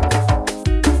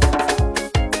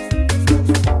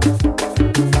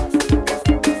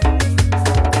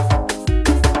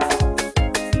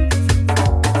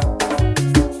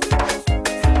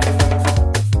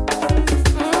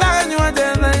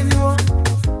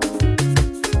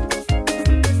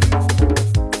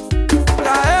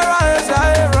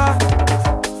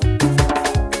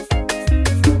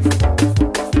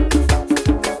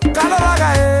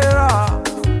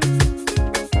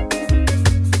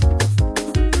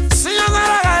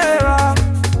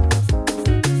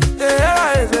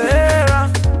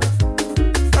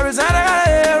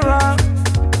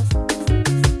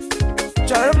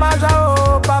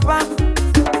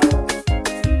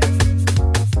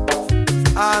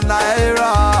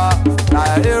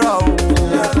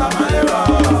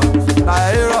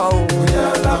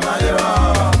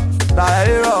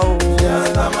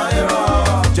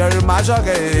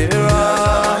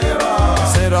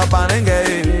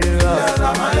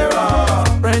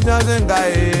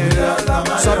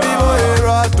 Some people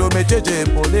hero to mejeje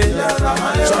pole.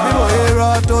 Some people hero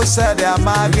to say they are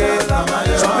maggot.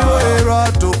 Some people hero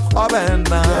to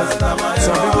obena.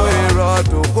 Some people hero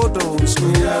to go to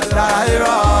school. That I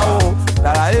hero,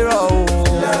 that I hero,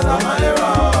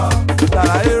 that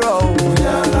I hero.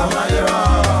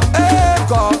 Hey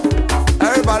God,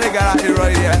 everybody got a hero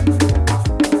here.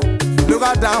 Look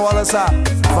at that Wallace,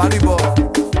 funny boy.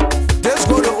 Just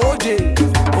go to OJ.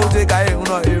 OJ guy who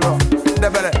no hero.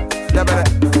 Debere.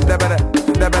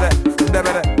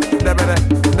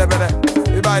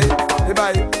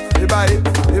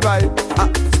 Ibai. Ah,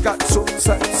 scat so.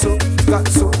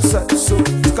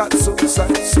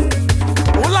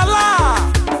 Ooh la la.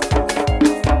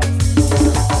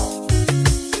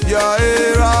 Your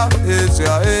era is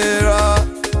your era.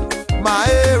 My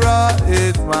era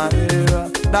is my era.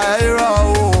 The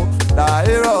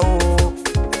era.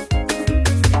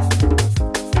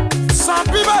 Some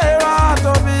people era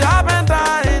to be up and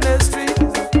down in the street.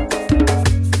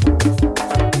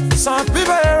 Some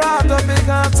people era to be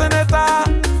continental.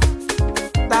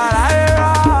 That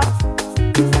era.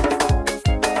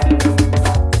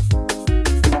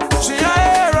 She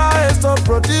era is to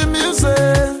produce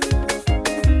music.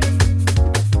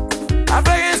 I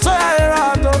think it's era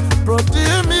to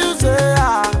produce music.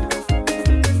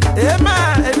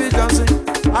 Amen. Ebi Johnson.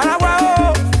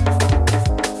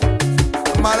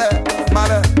 Male.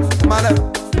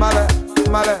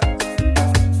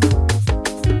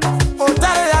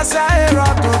 Otare ya sa era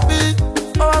to be.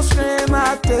 Oh, scream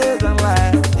at it and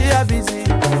lie. Yeah, busy.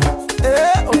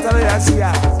 Otare ya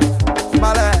siya.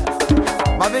 Male.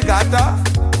 Mami gata.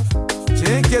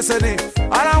 Chinke seni.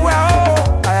 Arawe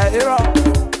oh. Aya hero.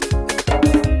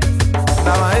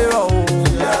 Nama hero.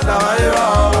 Nama hero.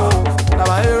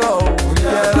 Nama hero.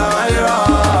 Yeah, nama hero.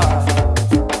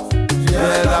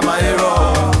 Yeah, nama hero.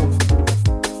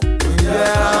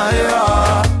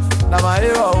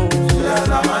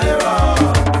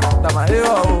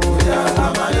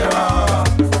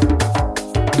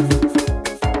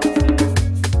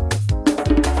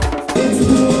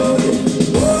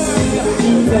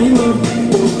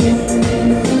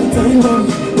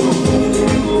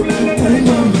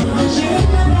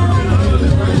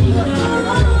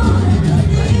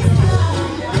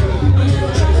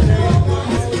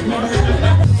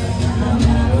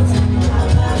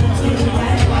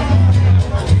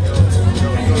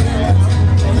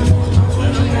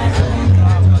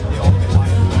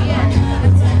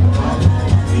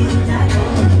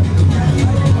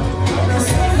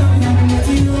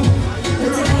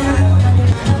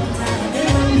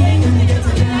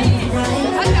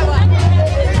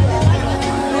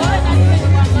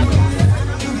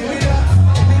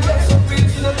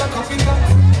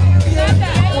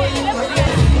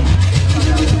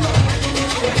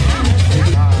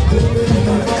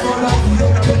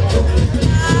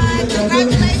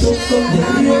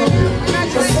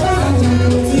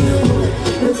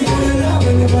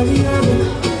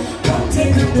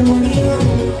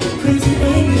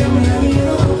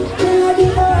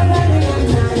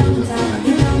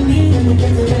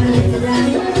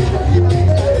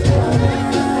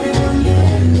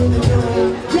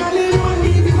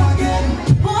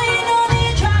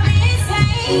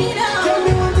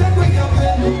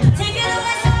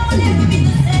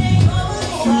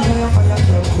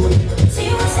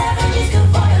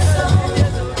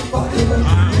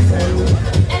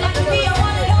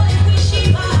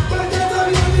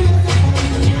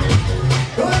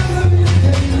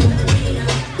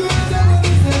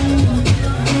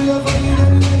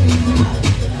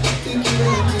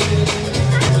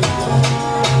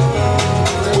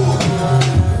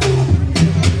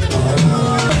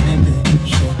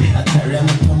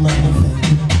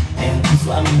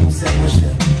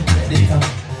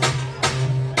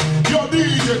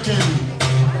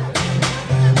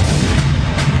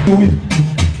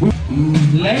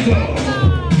 Let's go.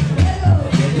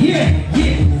 Yeah.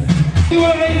 You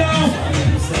are right now.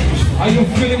 Are you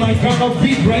feeling my Kamara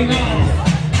beat right now?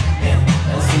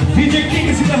 DJ King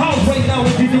is in the house right now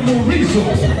with DJ Mauricio.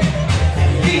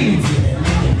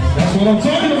 That's what I'm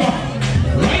talking about.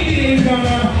 Right here in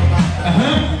Ghana.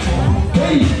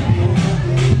 Hey.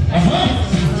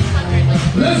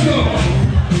 Let's go.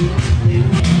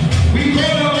 We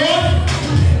call it what?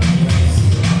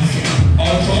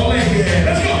 Autolege.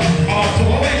 Let's go.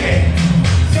 Autolege.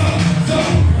 So.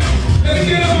 Let me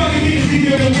get up on the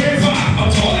video to where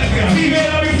Autolege. Have you heard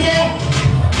that before?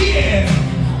 Yeah.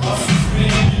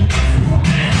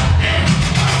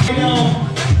 Right now,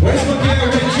 where's my girl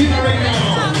Regina right now?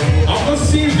 I'm gonna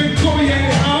see Victoria in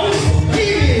the house.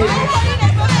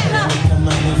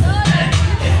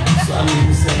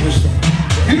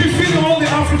 You be feeling all the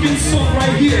African song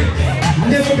right here.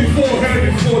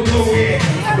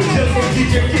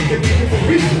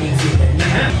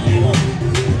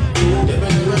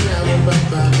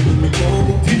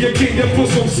 King, then put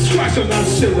some scratch on that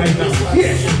shit right now.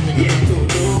 Yeah, yeah.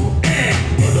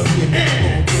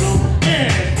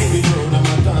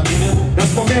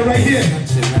 That's my man right here.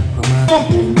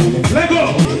 Let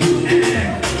go.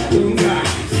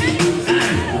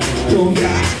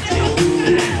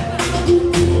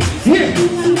 Yeah.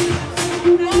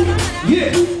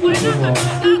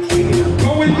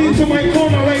 Come with me to my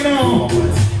corner right now.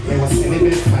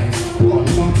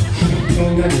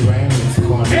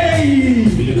 Hey!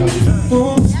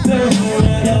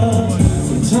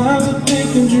 Sometimes I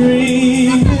think I'm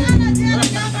dreaming.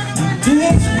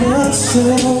 It's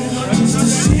myself just to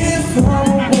see if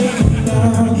I'm waking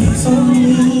up. So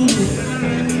you,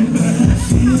 I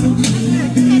feel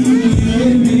good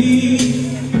in me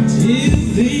till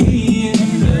the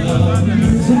end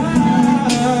of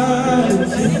time.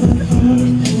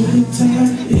 Every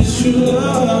time it's your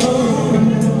love.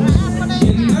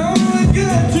 You know I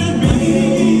got to be.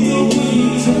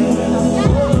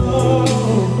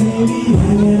 Oh, baby, I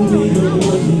gotta be the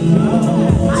one you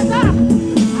love. I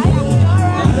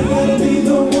gotta be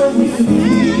the one you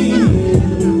feel.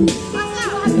 I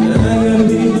gotta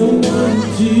be the one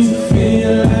you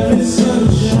feel like the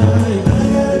sunshine. I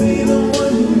gotta be the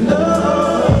one you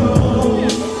love.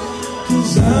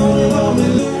 'Cause I will always be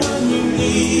the one you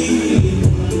need.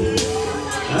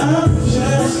 I'm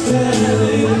just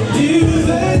telling you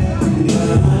that I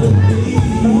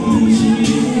need you.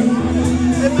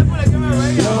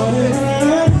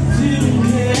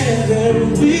 Together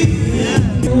we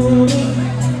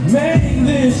make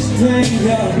this thing a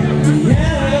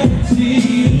reality.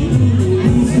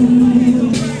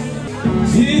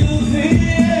 Till the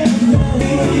end of the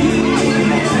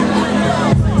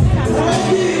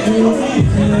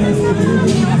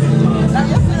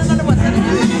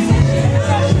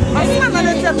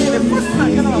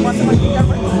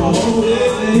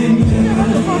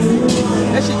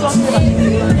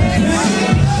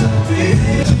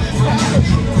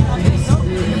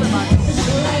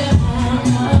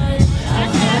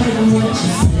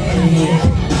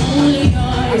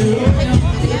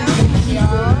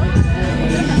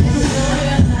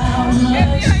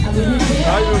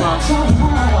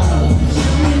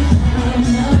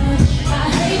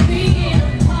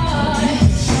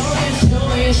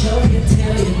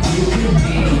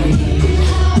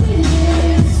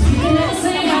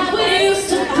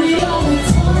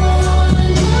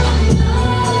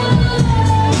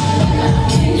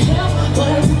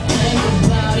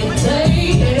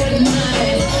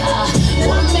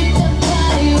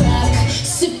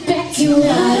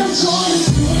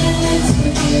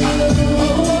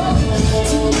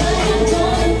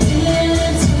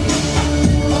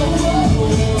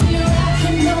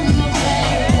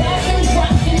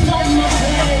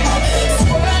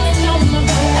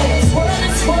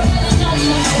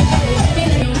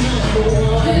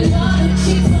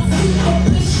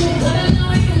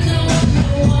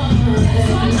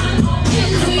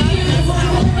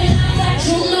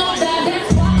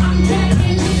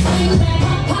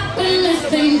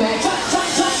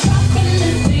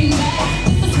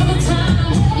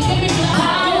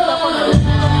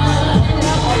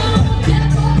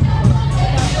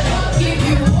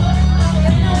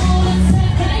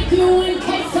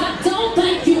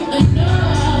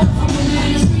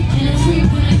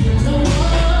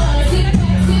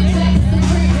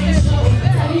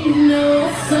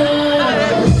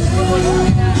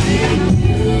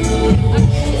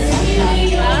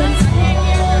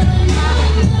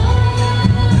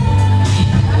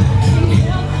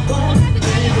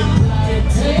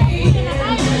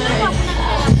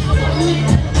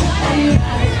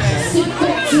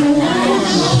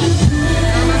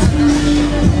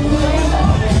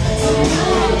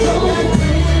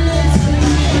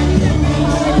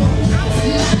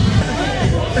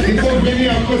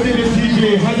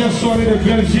Soirée de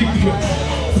Belgique.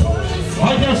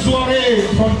 Hadia Soirée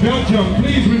from Belgium.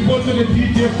 Please report to the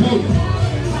DJ booth.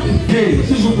 Okay,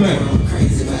 s'il vous plaît.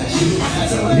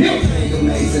 Here.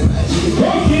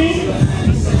 Rocky.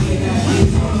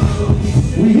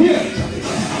 We here.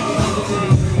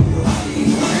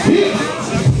 Here.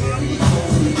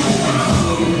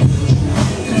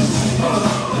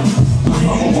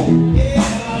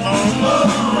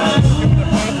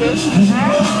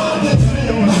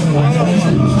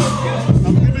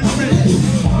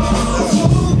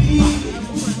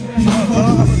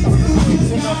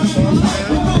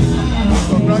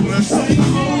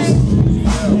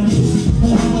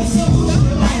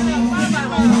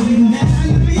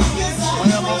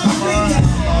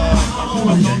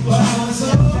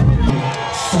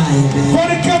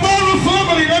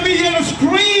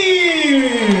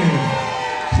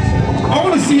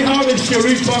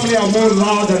 Sharif family are more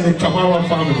loud than the Kamara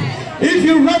family. If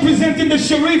you're representing the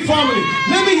Sharif family,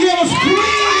 let me hear a scream!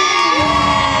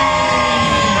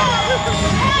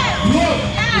 Look,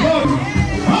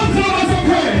 hands up as a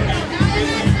prayer.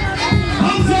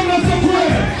 Hands up as a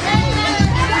prayer.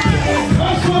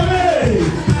 That's what it is.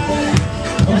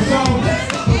 Hands up.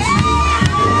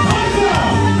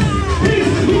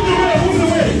 Move the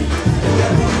way.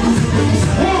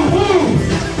 Woo.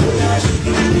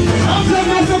 Hands up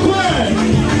as a prayer.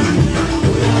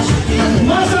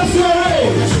 Massa soirée.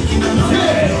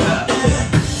 Yeah.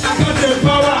 I got the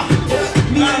power.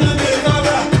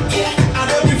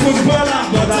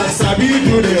 But I sabi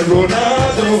do the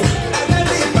Ronaldo.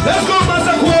 Let's go,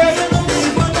 Master Quay.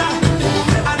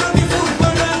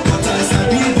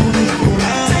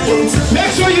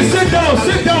 Make sure you sit down.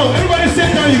 Everybody sit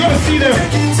down. You gotta see them.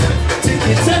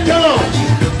 Sit down.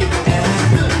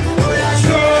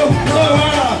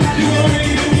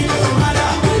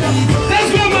 Let's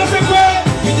go, Master Quay.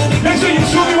 Make sure you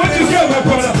show me what you get, my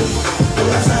brother.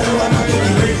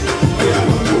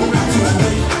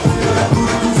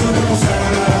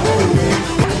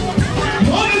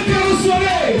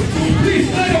 Please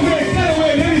stand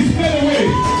away, ladies, stand away.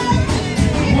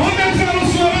 Mohamed Carlos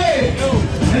Soirée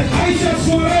and Aisha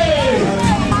Soirée.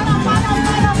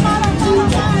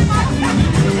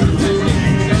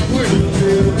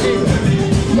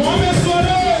 Mohamed Soirée.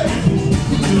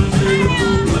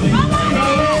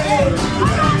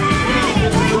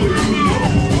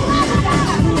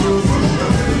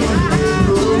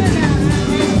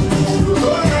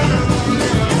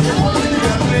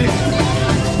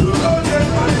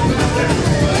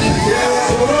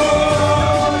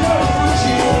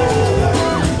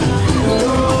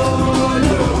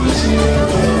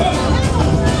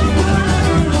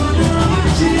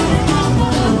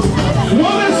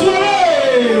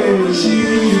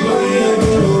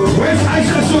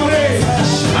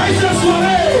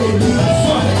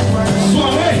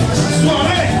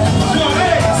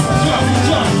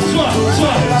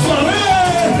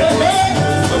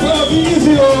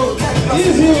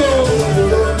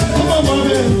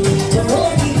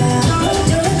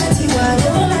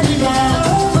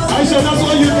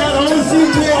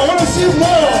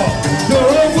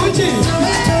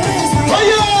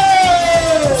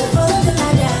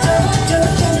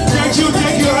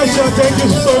 Thank you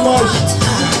so much.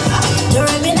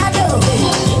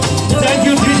 Thank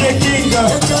you, DJ King.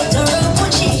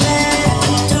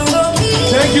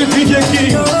 Thank you, DJ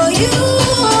King.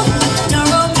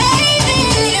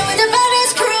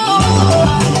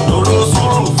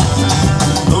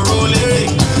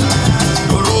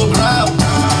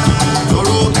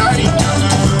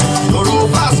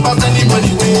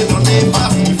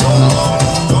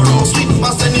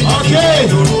 Okay.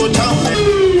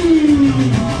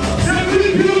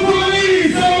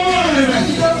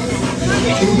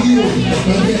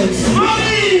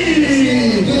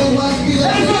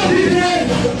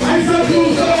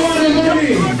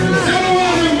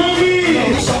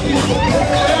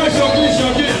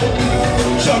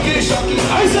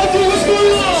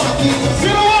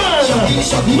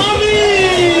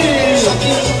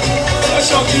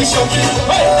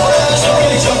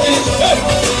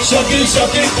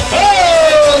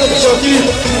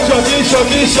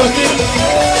 Shocking.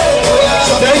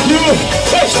 Thank you.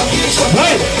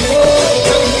 Right.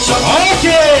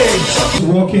 Okay.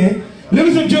 Walking.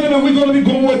 Ladies and gentlemen, we're going to be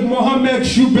going with Mohamed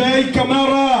Shubey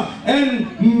Kamara and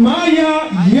Maya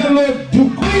Yellow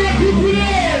Duke.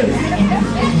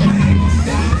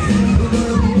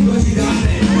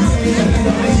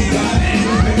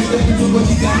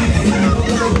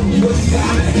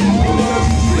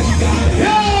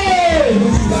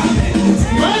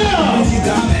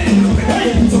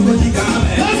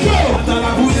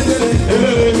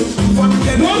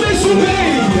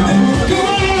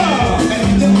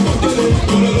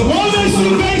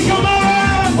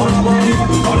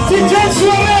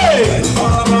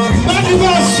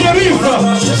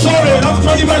 Sorry, that's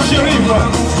Madiba Sharif.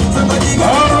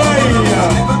 All right,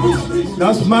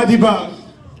 that's Madiba.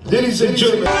 Ladies and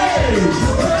gentlemen.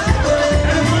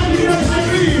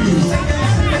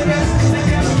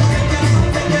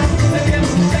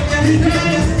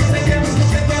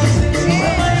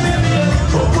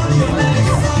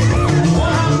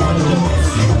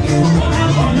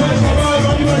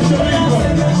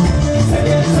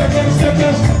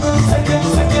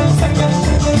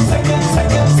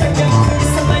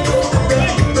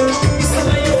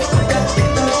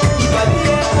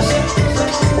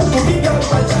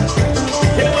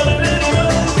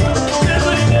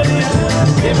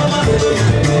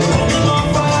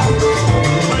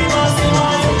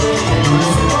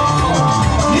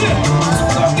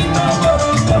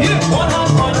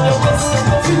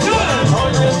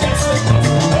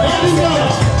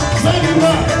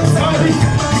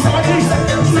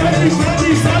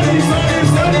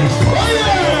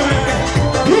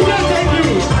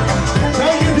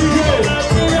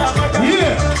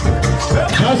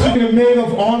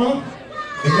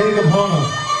 of honor.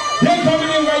 They're coming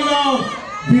in right now.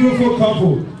 Beautiful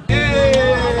couple.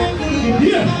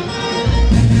 Yeah.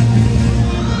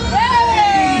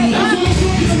 That's what I'm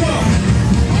talking about.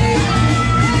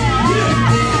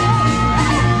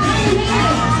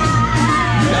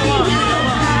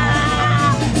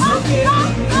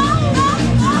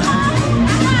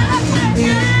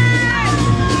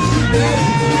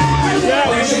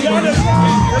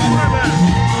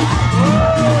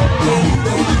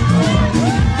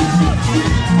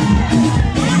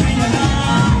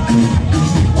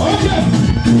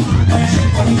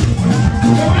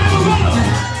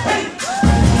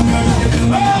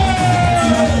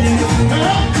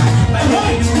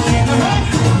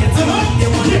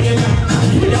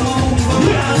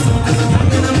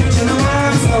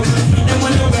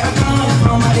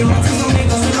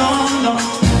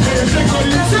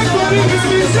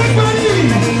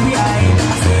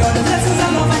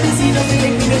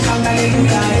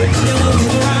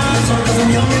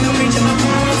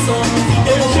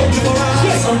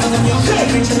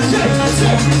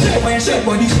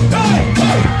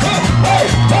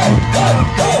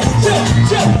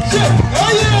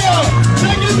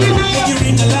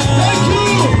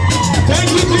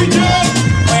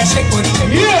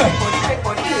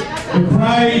 The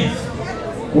prize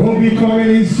won't be coming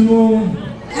in soon.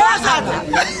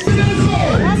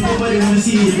 Nobody want to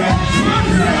see it, right?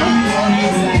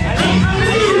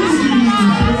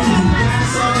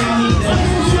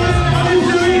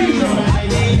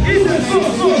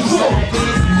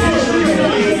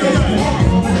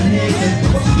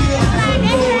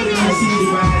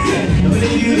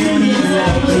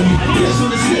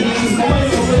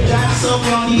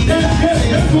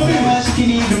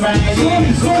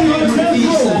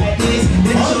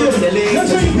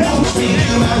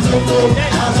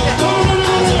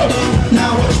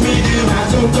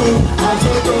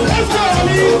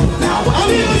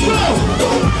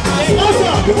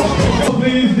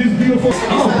 Please, this beautiful.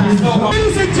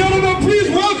 Ladies and gentlemen, please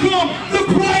welcome the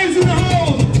prize in the house.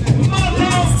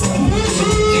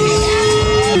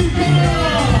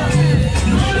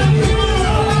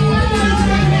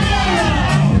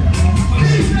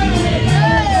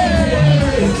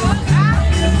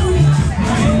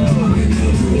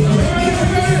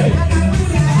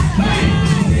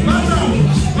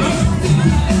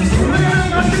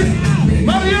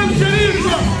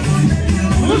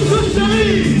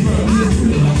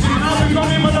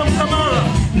 Maryam, Madam Kamara.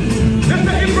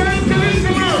 Mr. Ibrahim,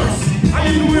 Kamara. How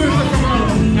you doing, Mr. Kamara?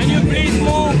 Can you please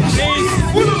move, please?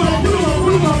 Pull him up, please,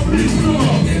 pull him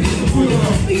up. Pull him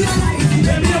up.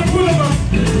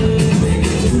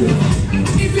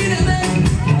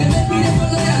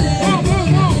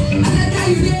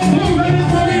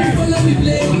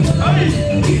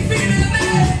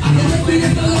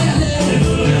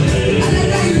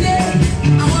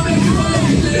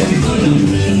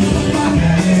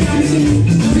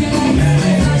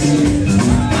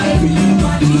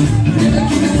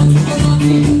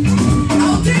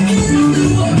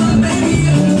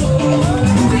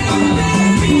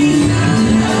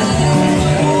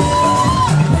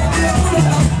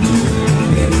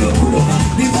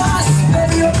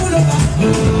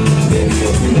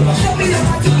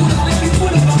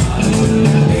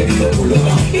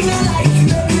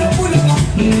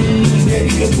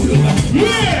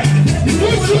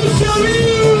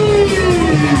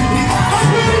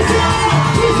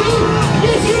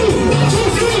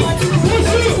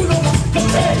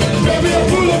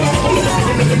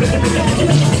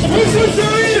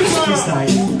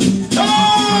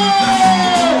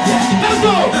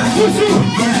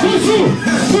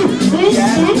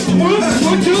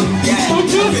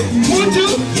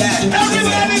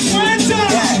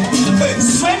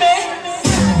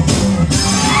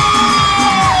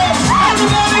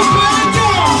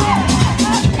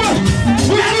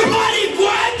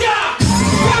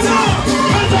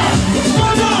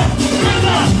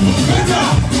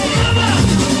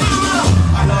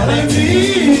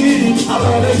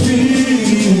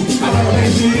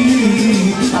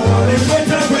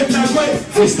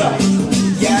 Freestyle.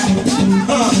 Yeah.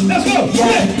 Let's go.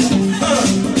 Yeah.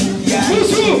 Yeah.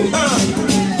 Wusu.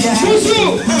 Yeah. Wusu.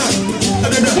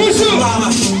 Wusu. Mama.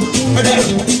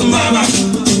 Mama.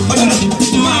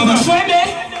 Mama. Friday.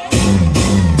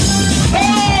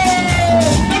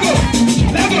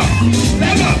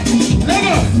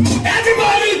 Lego.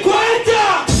 Everybody, Quanta.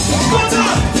 Quanta.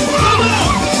 Mama.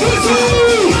 Wusu.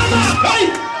 Mama. Hey.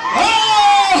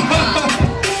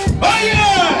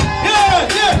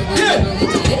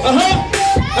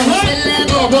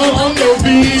 Go on your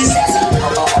feet.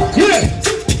 Yeah.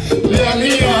 Let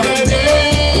me on the day.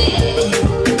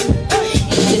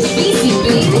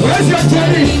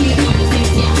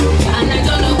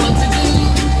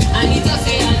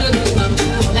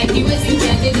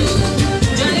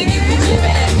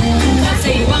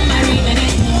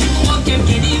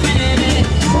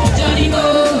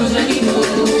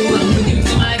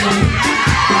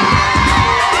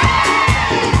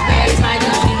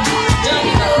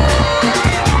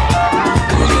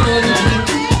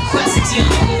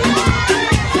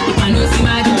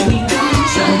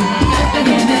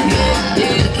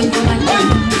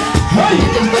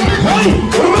 Hey!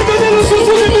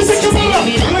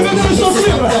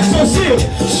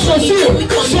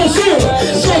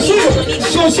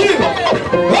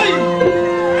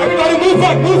 Everybody move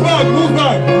back.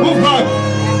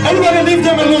 Everybody leave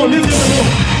them alone.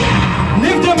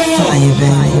 Leave them alone.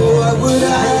 What would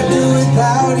I do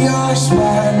without your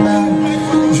smart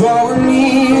mouth? Drawing me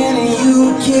in and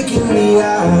you kicking me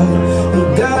out. You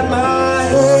got my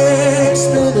head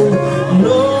spinning.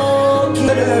 No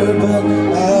kidding, but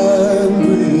I'm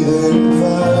breathing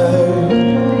fire.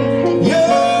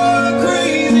 You're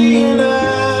crazy and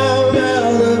I'm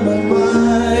out of my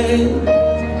mind.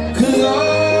 'Cause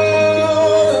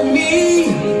all of me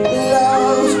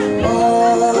loves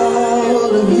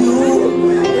all of you.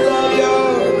 Love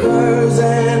your curves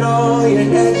and all your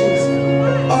edges,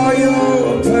 all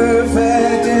your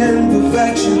perfect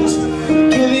imperfections.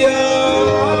 Give your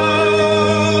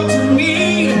all to me,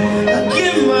 I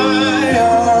give my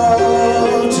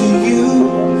all to you.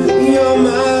 You're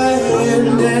my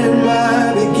end and my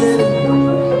beginning.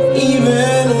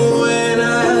 Even when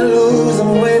I lose,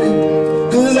 I'm winning.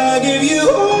 'Cause I give you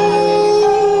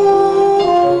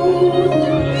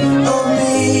all of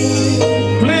me.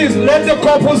 Please let the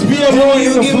couples be alone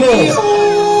on the floor.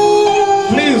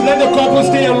 Please let the couples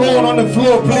stay alone on the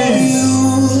floor, please.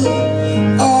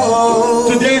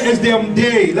 Today is their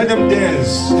day. Let them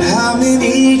dance. How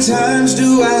many times do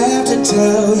I have to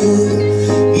tell you?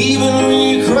 Even when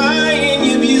you're crying,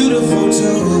 you're beautiful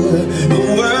too. The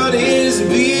world is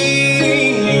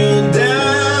beating you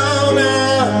down.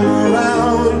 I'm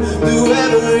around through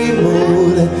every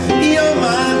mood. You're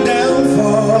my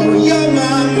downfall. You're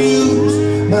my muse.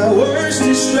 My worst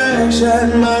distraction,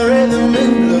 my rhythm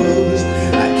and blues.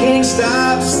 I can't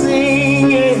stop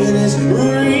singing. It's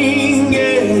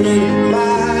ringing in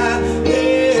my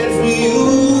head for you.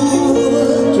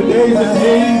 Today is the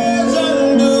day. Hands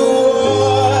underwater,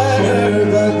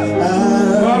 but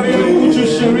Maryam,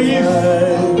 Sharif,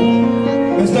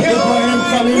 Mr. Ibrahim,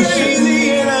 crazy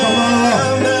and Kamara.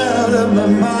 I'm out of my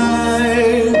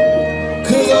mind.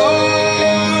 'Cause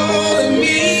all of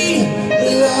me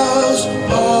loves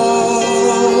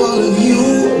all of you.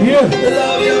 Yeah.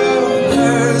 Love your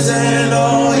curves and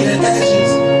all your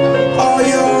edges, all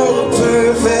your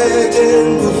perfect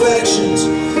imperfections.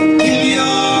 Give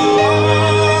your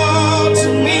all to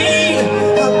me,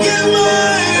 I'll give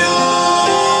my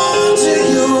all to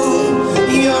you.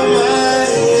 You're my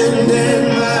end and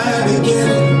my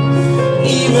beginning.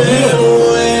 Even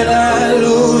when I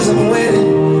lose, I'm winning.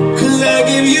 'Cause I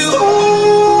give you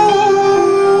all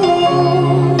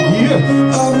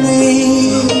of me.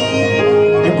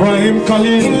 Ibrahim,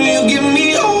 Khalid. And you give me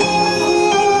all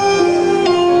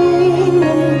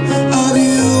of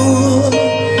you.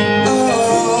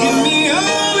 Give me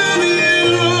all of you.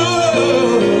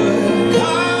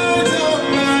 Cards on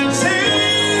my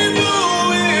table,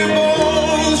 we're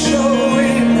both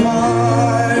showing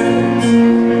hearts.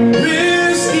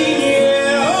 Risking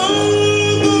it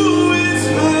all, it's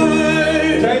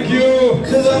hard. Thank you.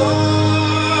 'Cause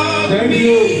all Thank me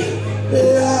you.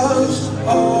 loves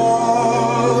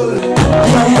all.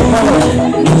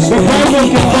 The Bible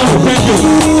can come. Thank you.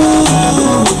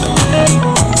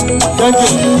 Thank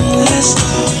you.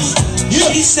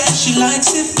 She says she likes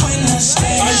it when I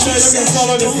stay. I said you can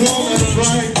follow the flow and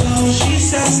Ibrahim. She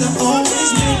says I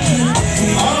always make her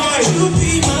day. All right. You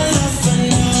be my lover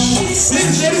now. She says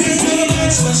she really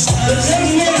likes my style. Let's go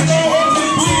now,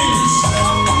 please.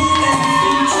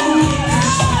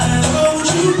 Won't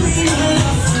you be my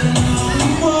lover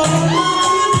now? What I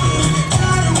want to do,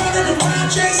 I'm running around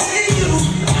chasing you.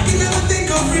 I can never think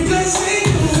of replacing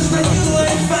you. It's like you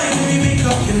ain't fine when you make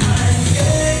up your mind.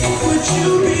 Yeah, would you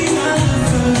be my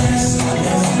lover? Yes,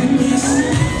 yes, yes,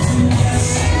 yes.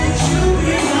 Would you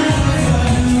be my lover?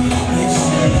 Yes,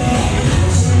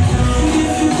 yes.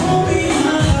 If you won't be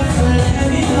my lover, let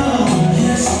me know.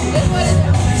 Yes,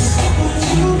 would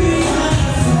you be my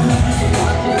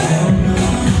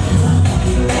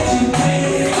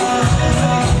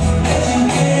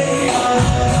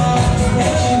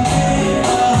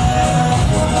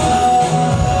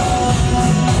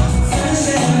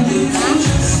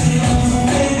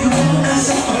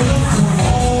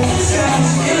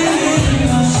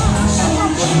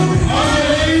All right,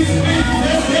 ladies,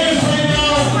 let's dance right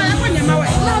now.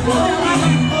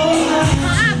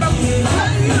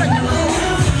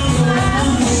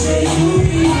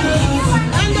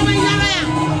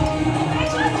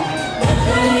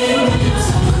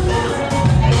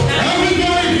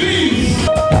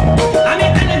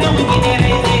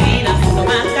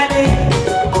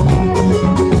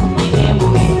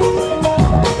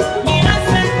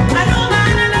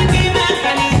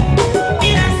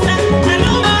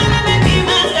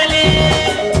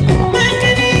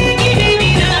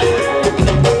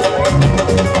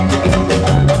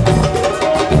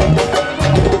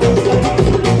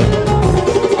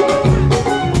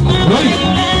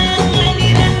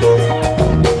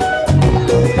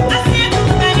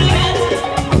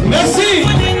 Merci.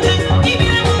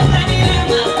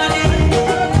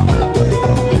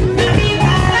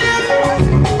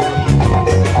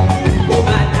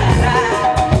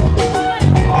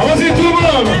 Allons-y tout le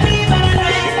monde.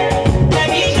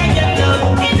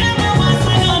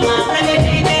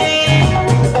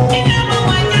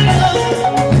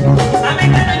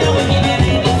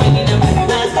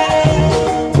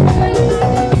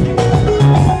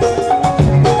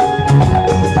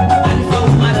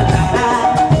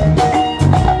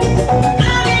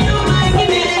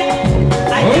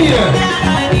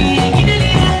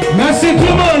 Merci tout le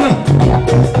monde.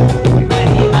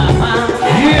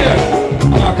 Yeah.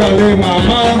 Makale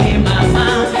mama.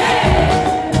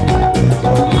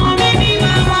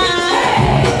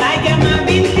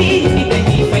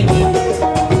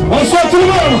 Bonsoir tout le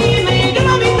monde.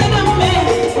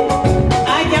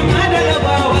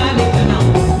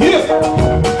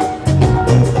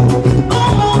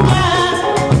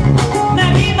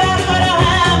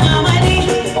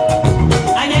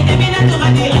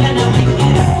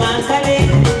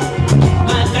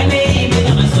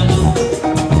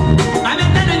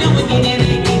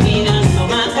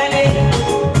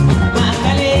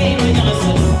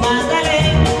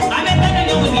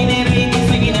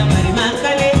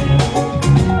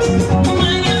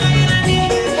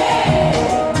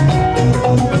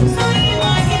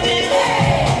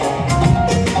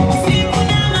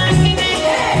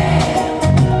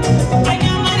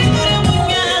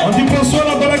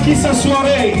 Balakissa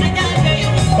soirée.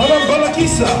 Madame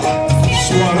Balakissa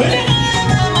soirée.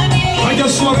 Aïe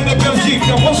soirée de Belgique.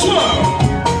 Bonsoir.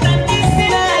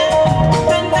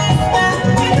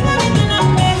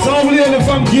 Sans oublier les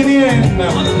femmes guinéennes,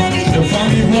 les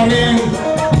femmes ivoiriennes,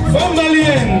 femmes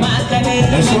maliennes,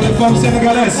 et sur les femmes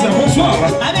sénégalaises. Bonsoir.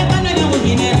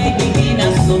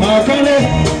 Makale,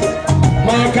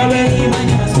 Makale.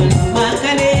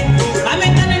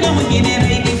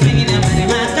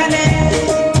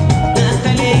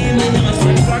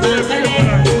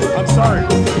 I'm sorry.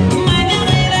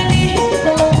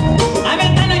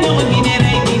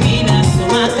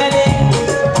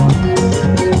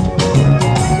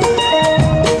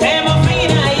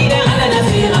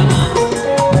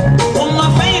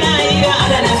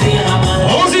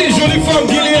 Allons-y, jolie femme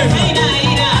guinéenne.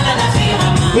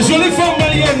 Jolie femme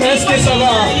malienne, est-ce que ça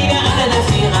va?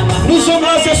 Nous sommes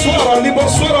là ce soir. On dit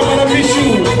bonsoir à Madame Michou.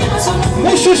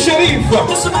 Michou Chérif.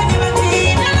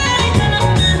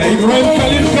 Ibrahim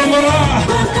Khalil Kamara.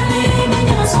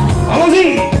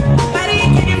 Allons-y.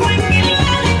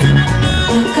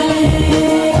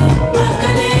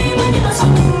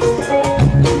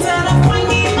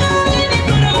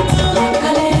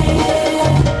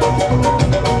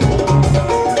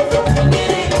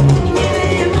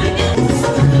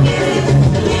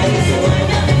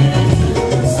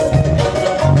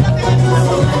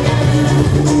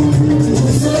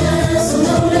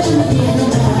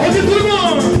 Allez tout le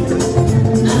monde.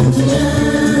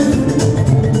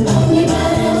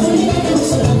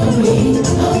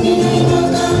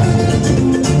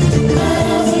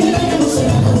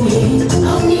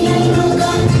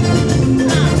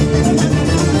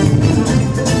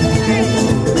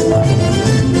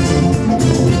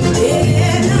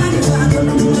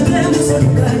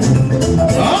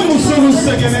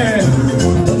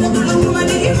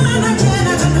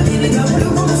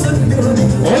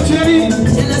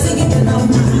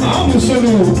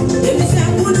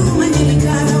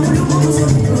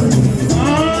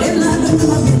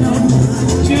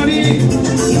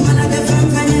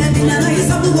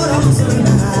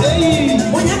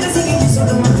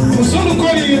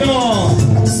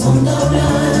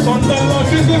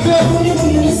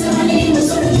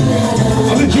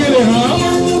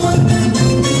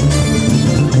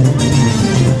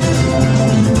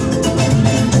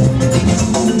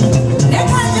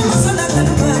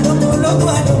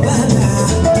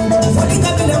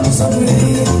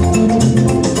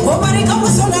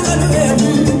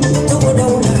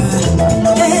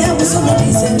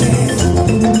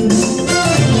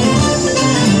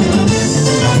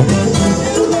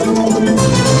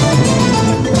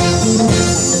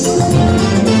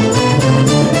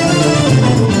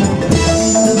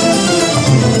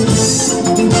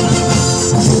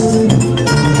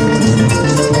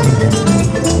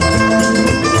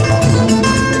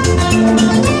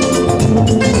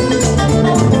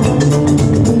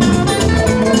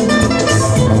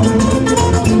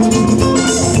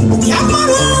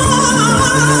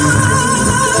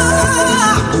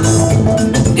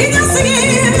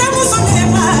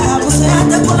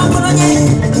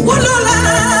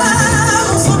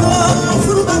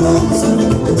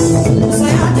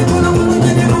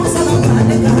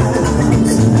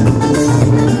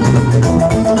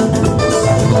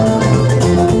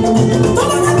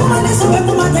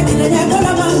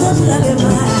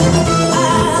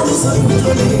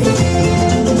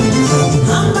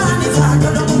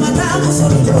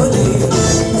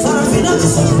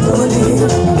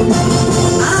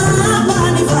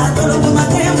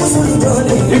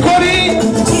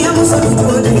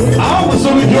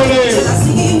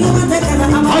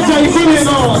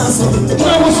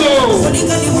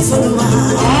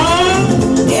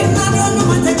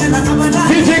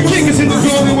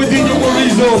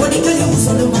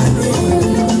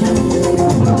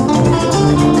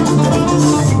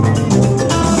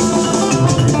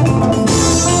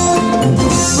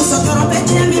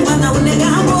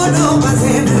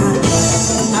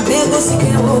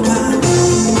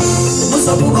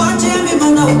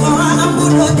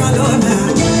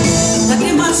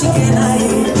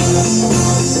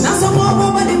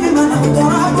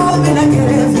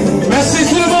 Merci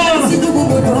tout le monde.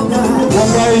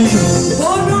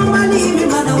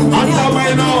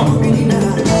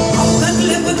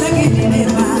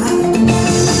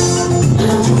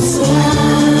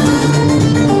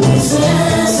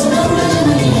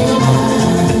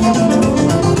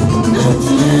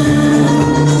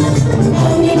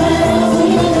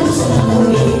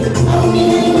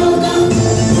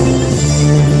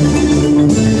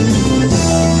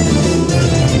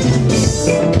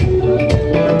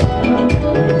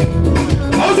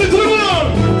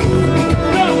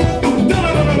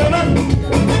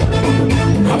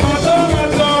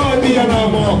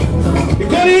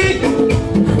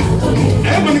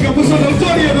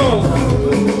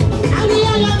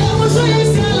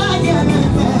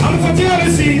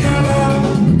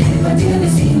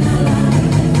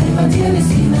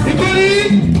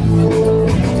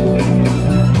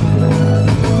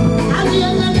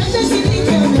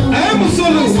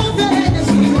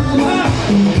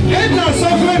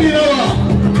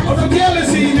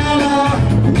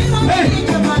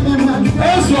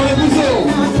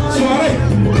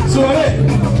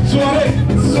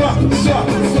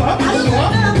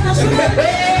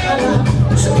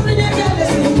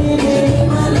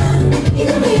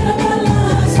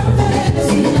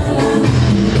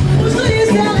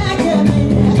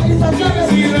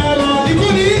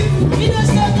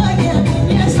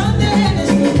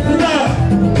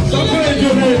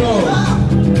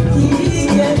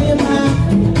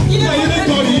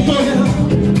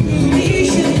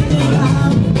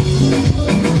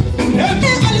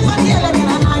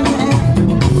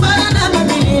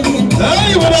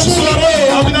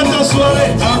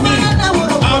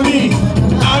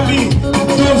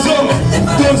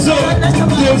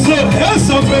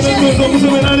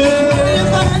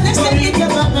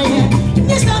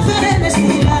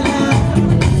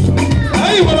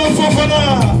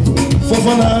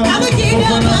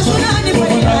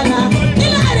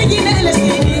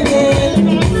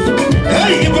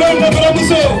 Hey, Ibrahim,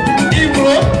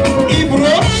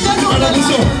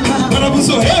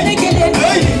 hey,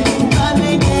 hey.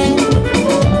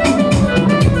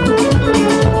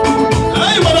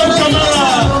 Hey, Madame Kamara,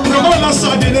 Kamara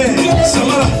Sadine,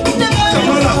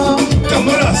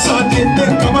 Kamara Sadine,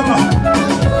 Kamara.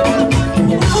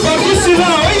 Fatou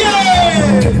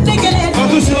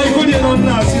Fatou il connaît non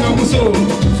là, sinon Mousso.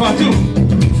 Fatou.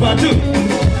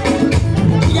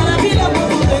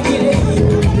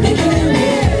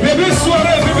 Bébé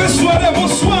soirée,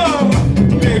 bonsoir.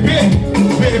 Bébé,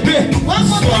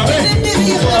 soirée.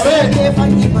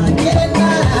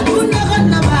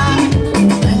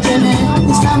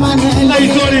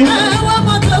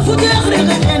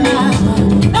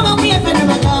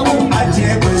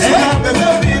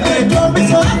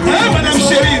 Madame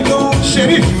Chérie.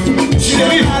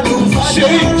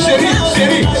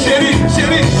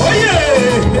 Oh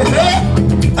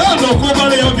yeah. Ah non, comment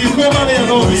les hommes,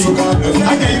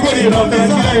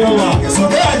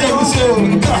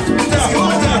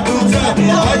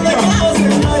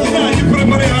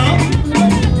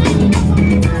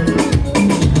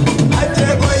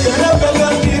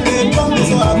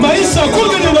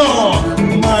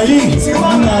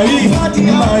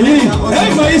 Hey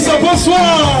Maïssa,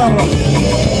 bonsoir.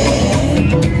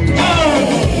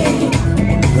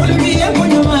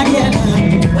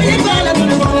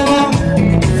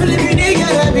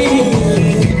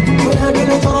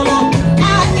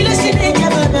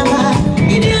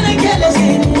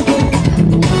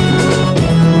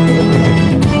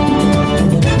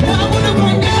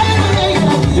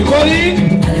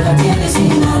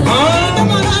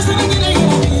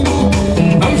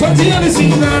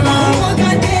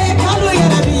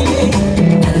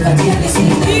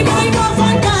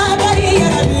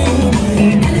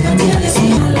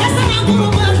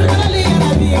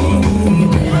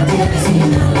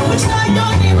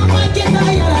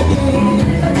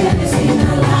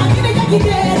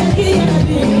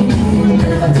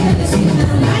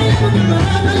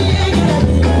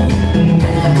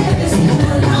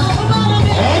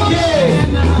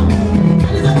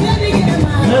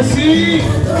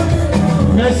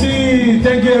 Merci,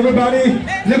 thank you everybody.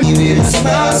 You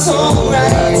smile so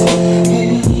bright.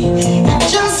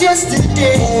 Just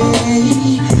yesterday,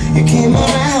 you came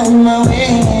around my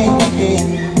way.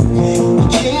 You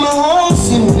came my horse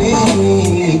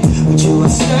away with your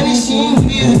astonishing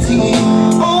beauty.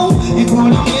 Oh, you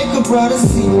couldn't make a brother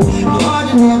sing. No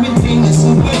ordinary thing, a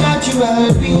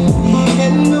supernatural being.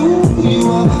 And no, you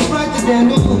are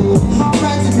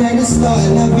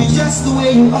the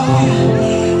way you are.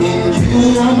 And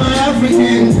you are my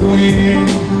African queen,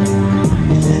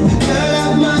 the girl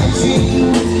of my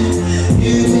dreams.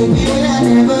 You take me where I've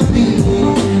never been.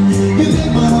 You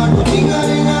make my heart go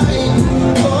ding-a-ling-a-ling.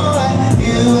 Oh,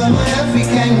 you are my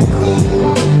African queen,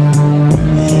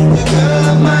 the girl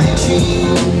of my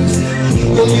dreams.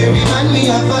 And you remind me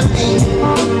of a thing,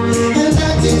 and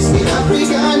that is the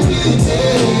African beauty.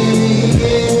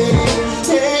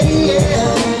 Yeah, yeah.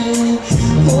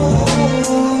 Oh,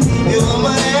 you are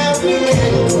my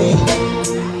African queen.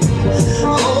 Oh,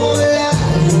 Lord,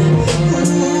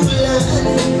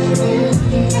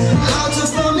 out of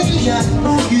familiar,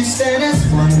 you stand as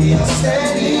one, we are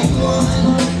standing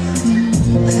one.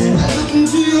 I look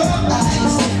into your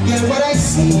eyes, girl, what I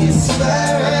see is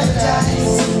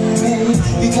paradise.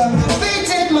 You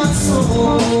captivated my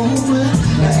soul.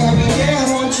 Now every day I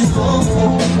want you home.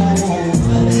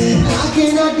 I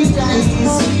cannot be that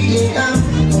easy. I'm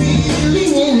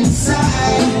feeling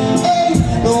inside. Hey,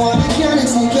 no one cannot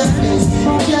take your place.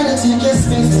 Cannot take your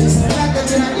space. This is like I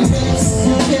cannot erase.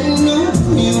 And no,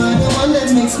 you are the one that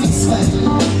makes me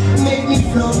smile. Make me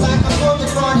float like a boat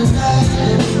upon the tide.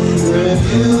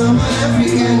 You are my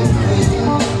African queen,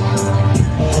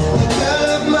 the girl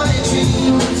of my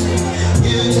dreams.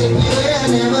 You take me where I've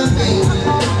never been.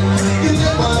 You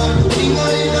make my heart go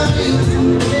ding-a-ling-a-ling.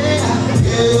 Yeah,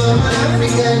 you are my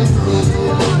African queen,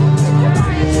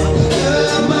 the girl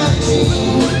of my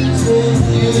dreams.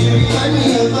 You remind me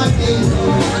of a thing,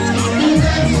 and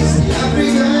that is the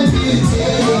African beauty.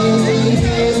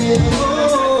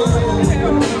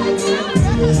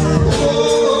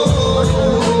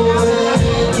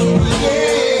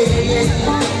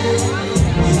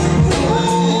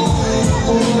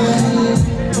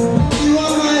 You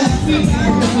are my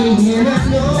African queen, and I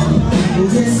know,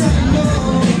 yes I know.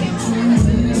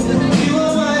 You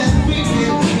are my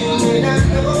African queen, and I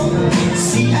know.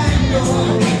 See I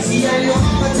know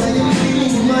what I am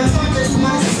feeling in my heart and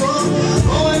my soul.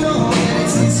 Oh, I know that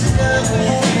it is love,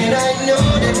 and I know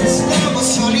that this love was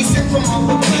surely sent from up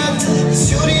above. 'Cause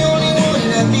you're the only one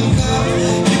that I think of.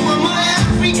 You are my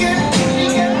African queen.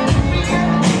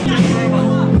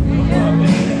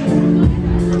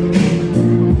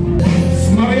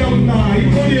 Maryam na,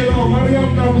 ikoyelo, Maryam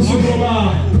na musukoba.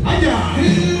 Aja.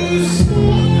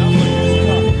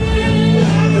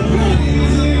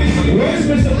 Where's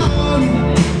Mr. Tom?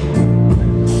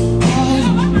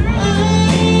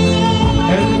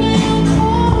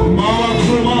 Mara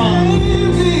Kuma.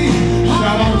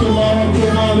 Shout out to Mara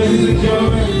Kuma, ladies and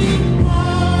gentlemen.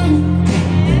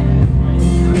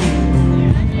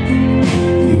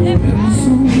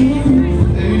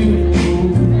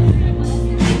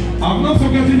 I'm not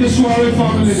forgetting the Soiree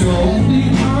family though.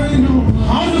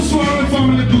 How's the Soiree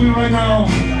family doing right now?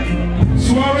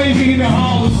 Soiree being in the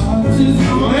house.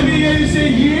 Let me hear you say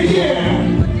yeah,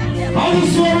 yeah. How's the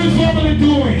Soiree family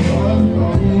doing?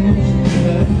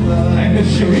 And the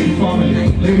Sharif family,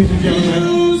 ladies and gentlemen.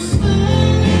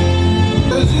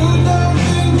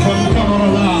 From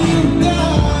Kamara,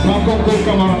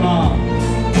 Kamara.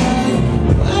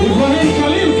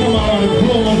 Ibrahim Kamara, the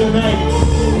groom of the night.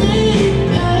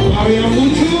 Maryam,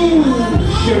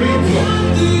 Sharif.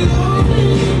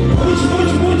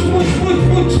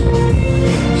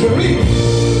 Sharif.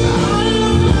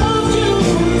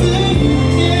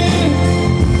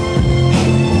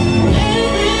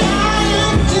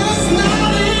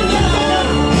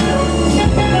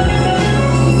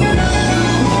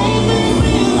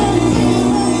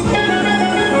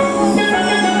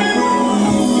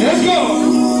 Let's go.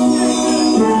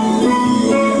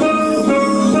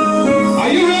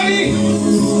 Are you ready?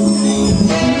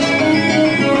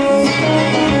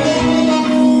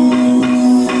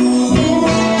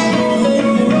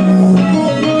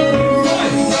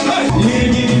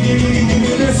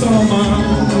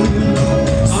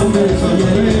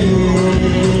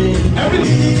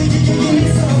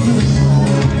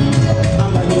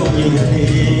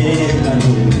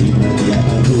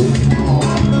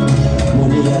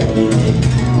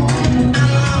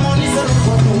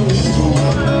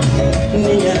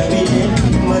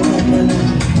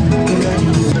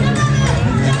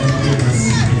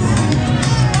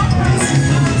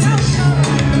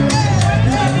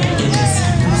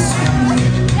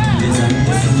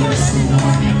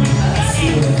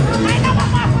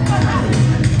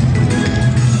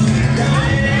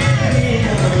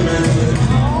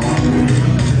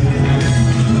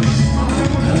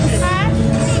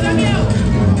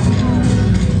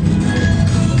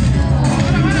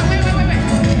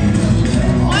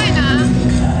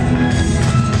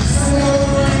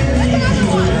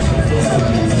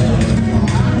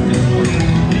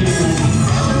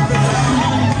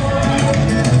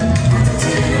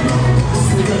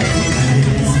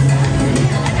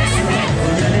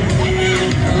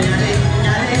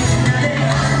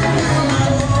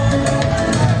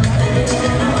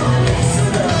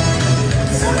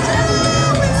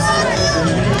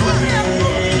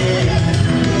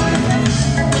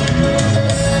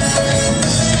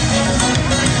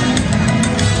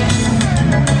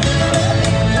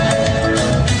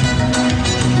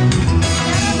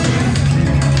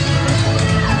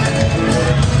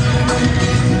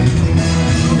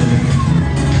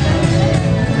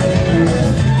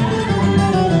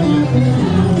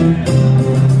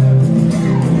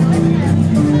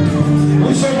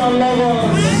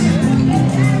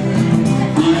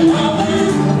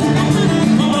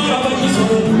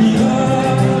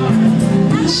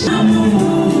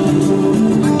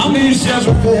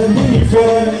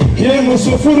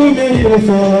 furu me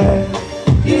yefe.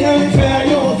 Yefe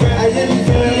yofe,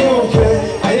 ayefe yofe,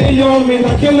 ayeyo me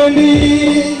na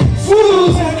keleni.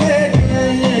 Furu sake,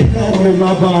 we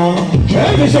maba.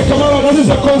 Hey, Mr. Kamara, this is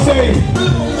a concert.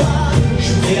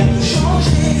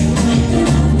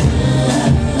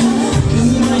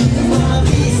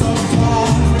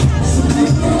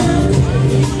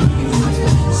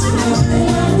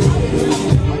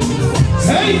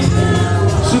 Hey,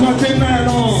 ce matin,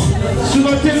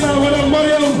 Madame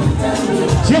Maryam,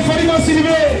 Ibrahim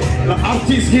Sylvé,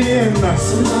 l'artiste guinéenne,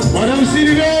 Madame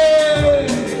Sylvé,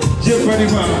 Ibrahim,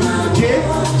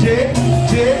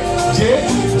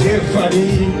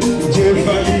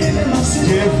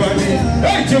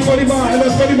 Hey, Ibrahim,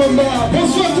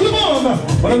 bonsoir tout le monde.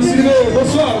 Madame Sylvé,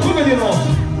 bonsoir, vous venez non?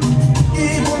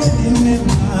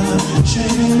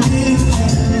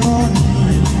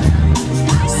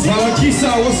 Barakisa,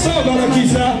 what's up,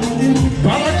 Barakisa?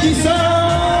 Barakisa!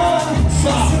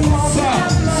 Sa.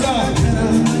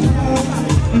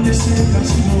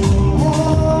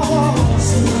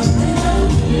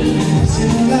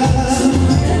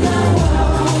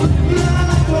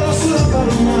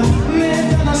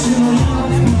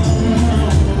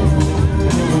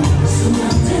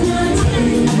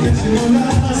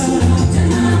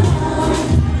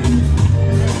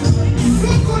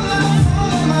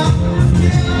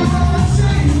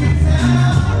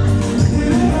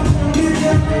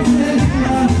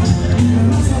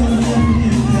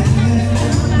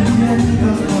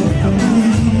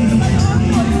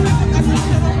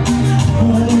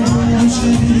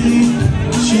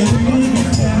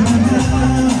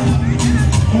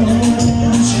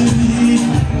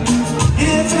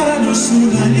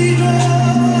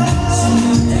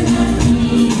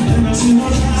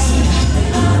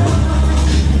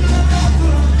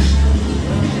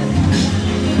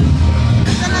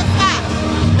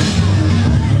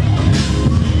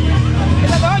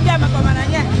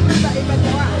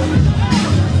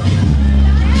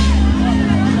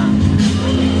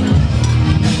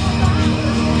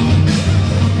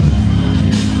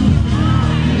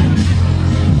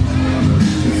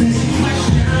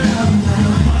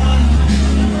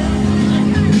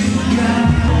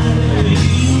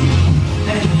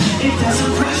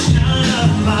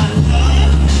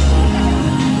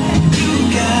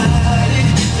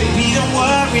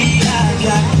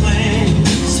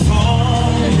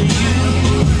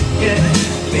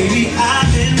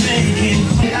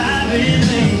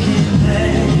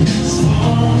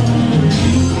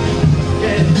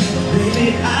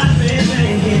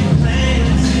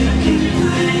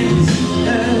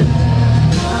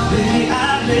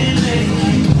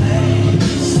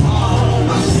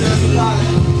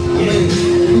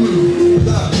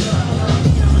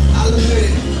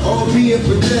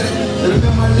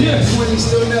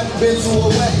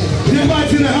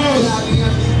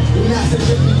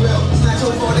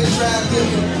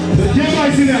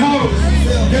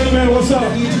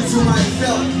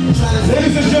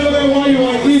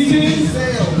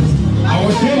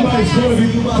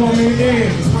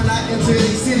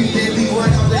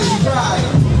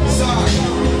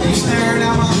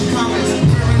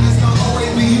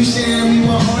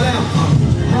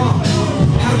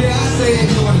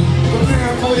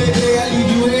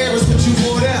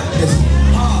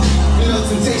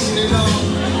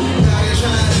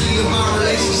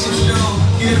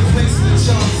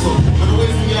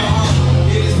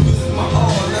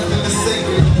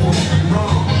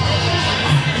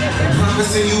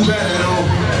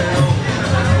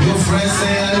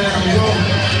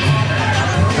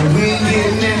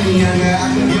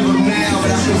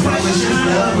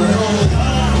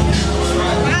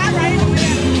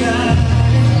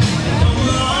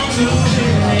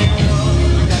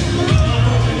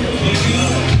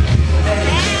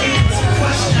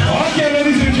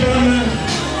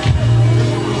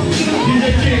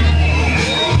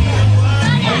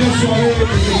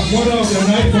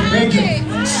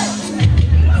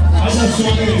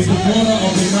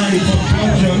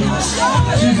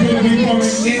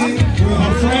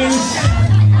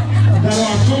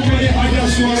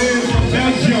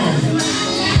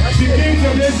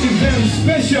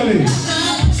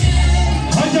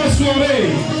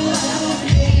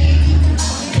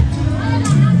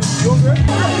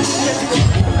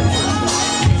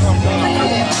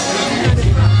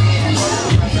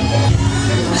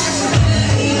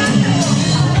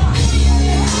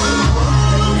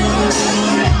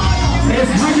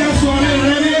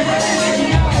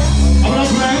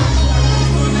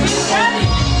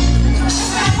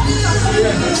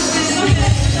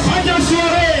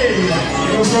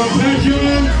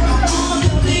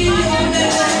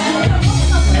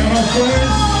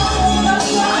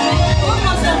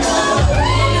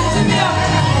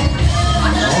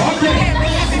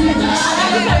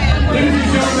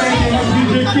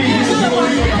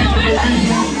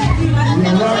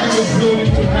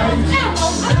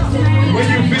 When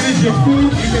you finish your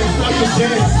food, you can start to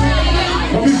dance.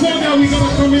 But before that, we're going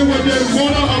to come in with the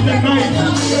water of the night.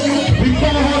 We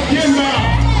call her Kamara.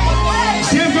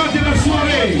 Kamara de la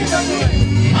soirée.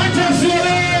 Anta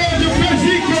soirée de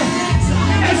Belgique.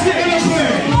 Est-ce qu'elle est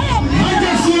prête?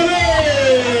 Anta soirée.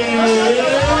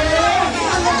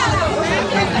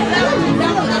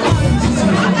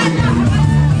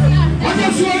 Anta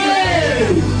soirée.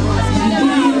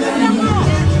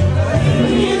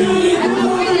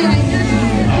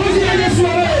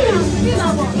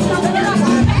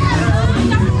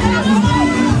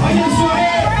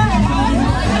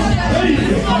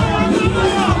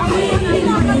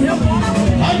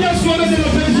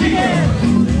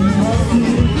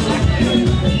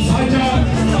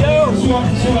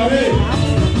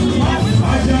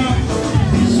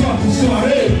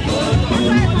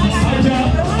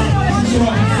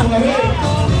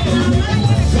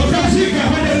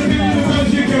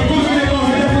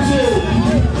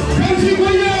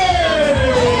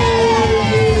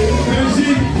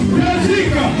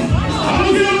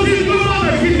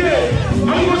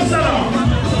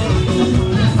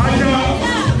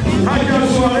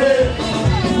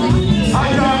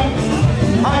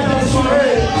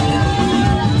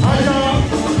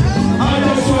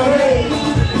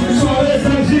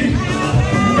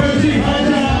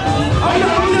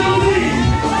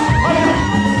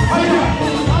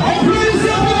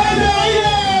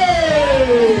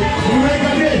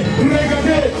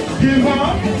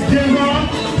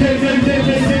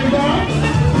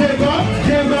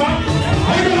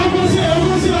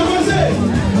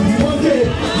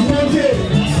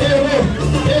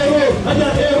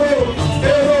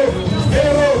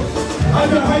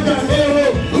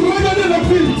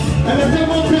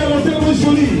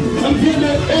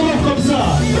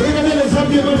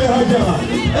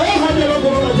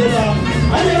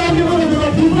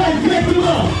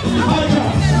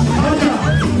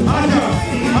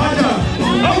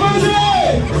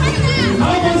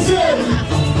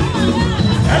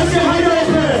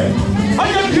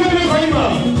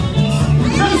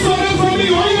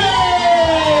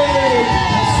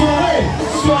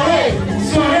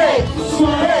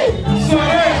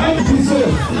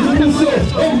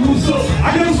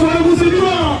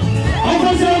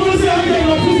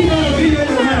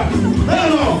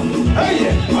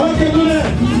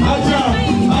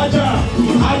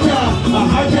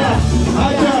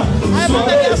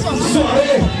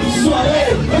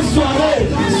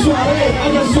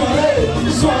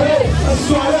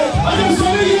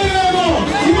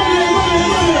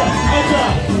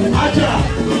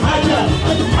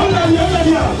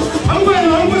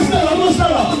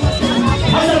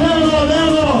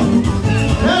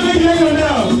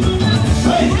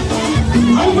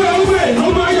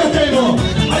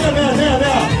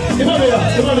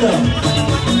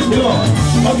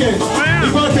 Okay, il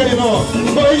va te dire non.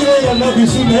 Quand il est là, il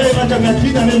se met à la canne,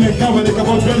 dans les caves de Cap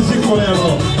Belgique pour aller.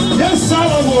 Yes,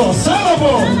 Salamo,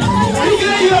 Salamo. Il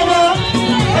est là-bas.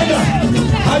 Haja,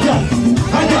 Haja,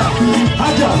 Haja,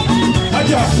 Haja,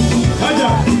 Haja, Haja,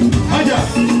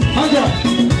 Haja,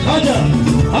 Haja,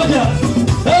 Haja.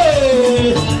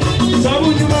 Hey,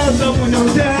 Sabunyuma,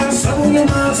 Sabunyota,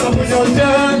 Sabunyuma, Sabunyota.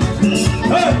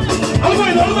 Hey,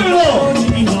 Alvaro, Alvaro.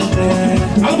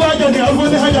 Alvaro,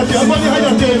 Alvaro,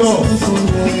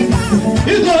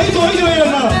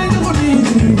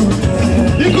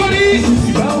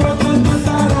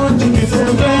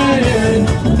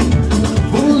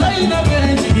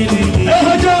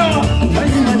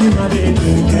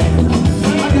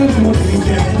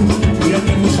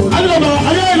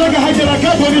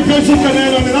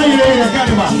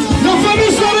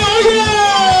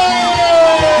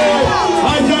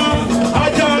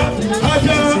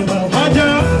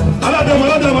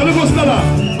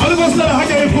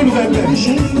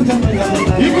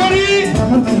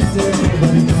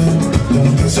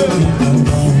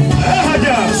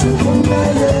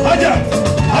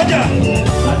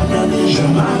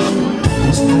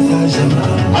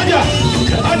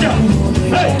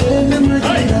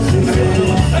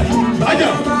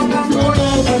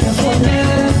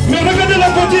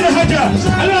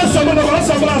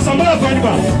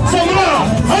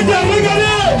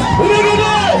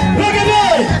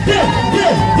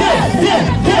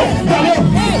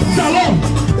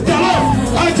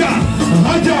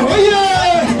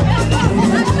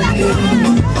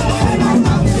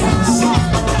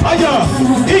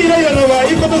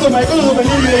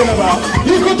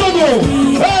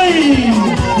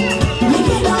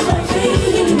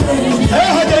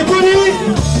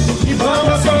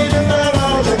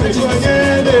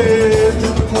 Hey!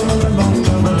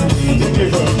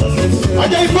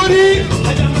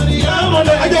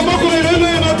 Ikoli. Aja makuri reno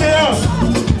ematea.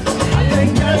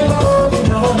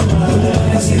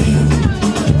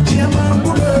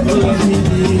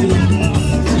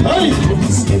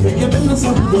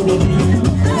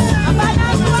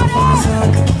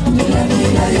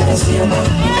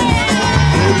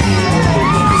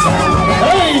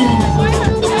 Hey.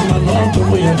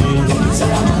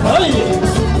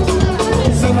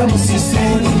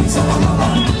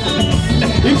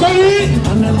 Ikoli.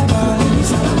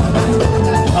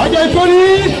 Aja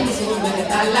Ikoli.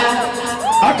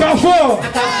 Akafo.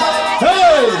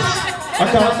 Hey.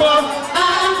 Akafo.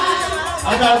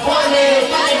 Akafo.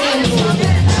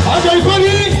 Aja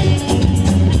Ikoli.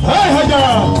 Hey Haja.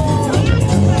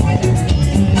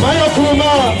 Maya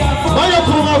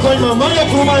Kuruma Faima, Maya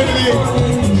Kuruma ini.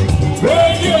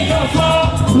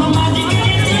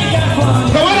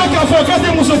 Kamara Kafo, kate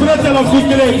muso berete la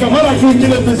fikire, Kamara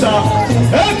fikire pesa.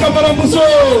 Kamara muso,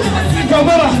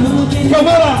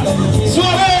 Kamara,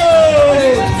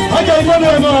 soirée. Aja Ikoli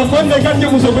ma, kwende kate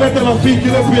muso berete la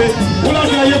fikire pe. Ula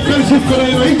na ye Belgique ko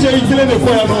na iche ikile ne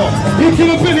koya no.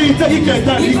 Ikile pe ni ita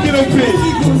iketa, ikile pe.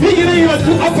 Ikile ira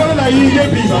tu akora la iye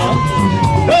biba.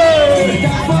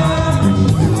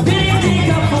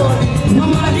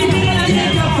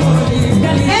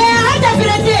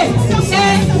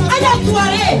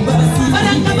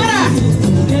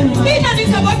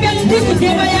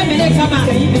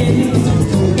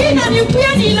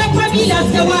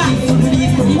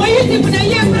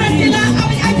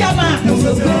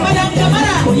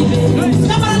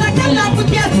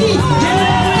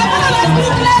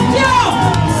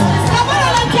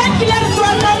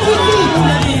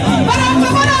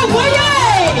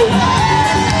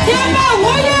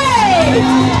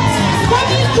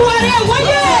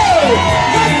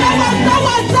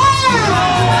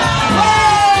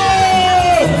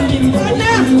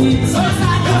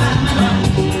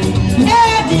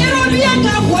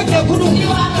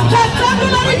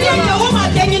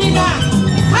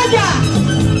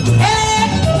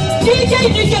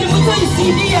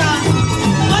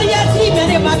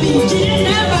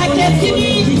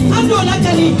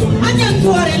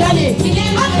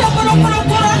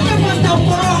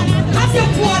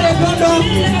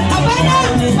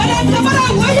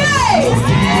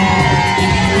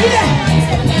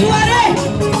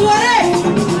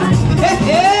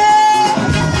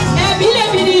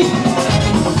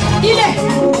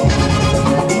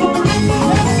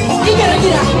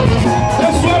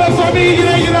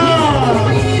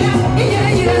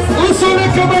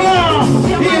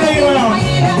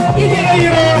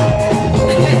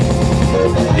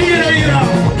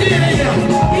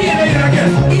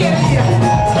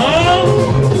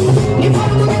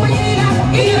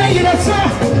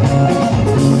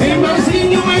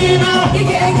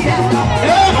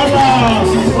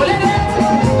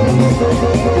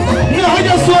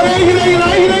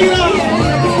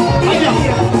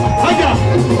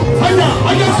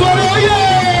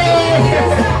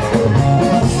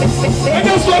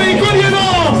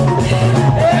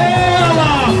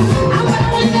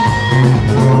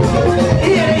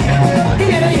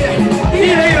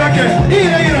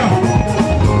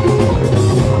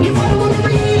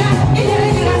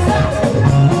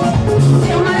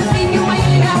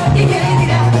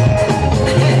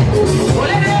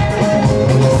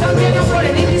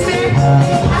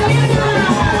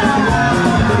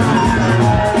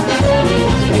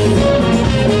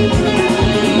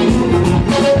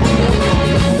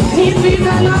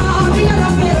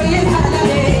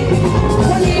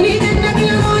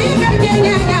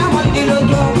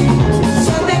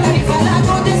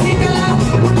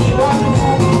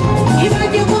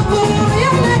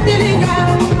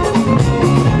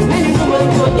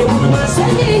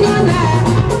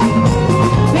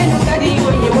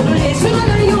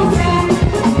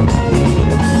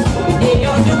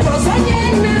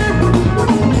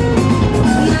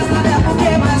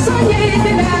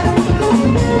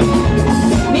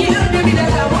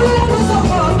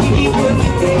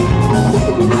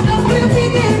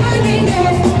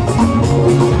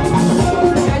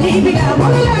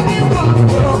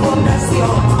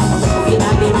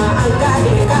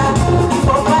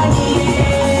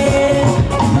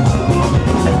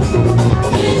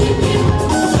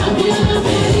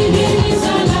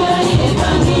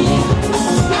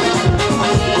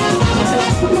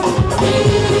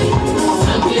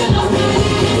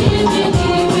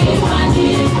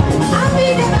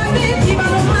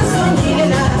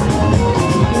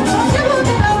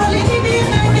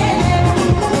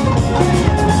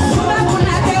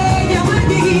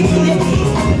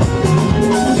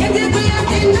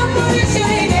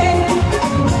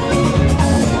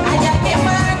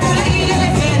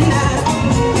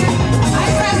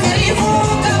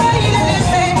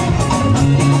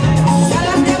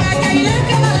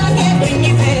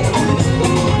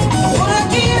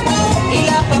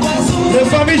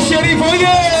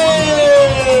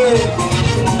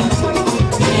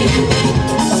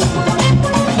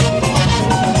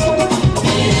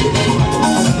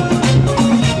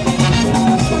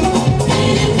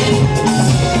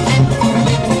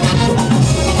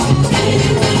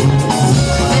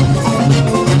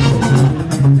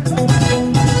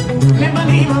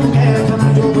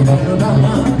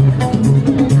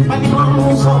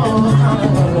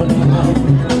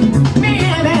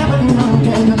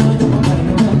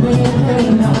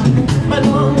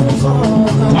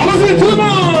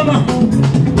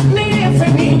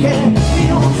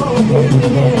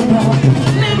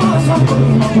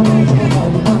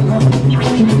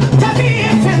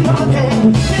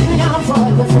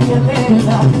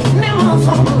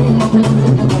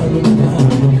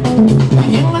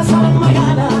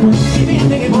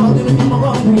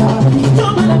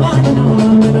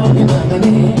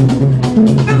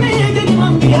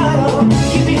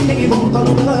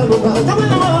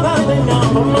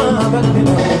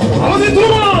 Allons-y tout le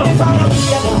monde.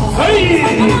 Hey.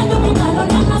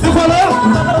 C'est quoi là?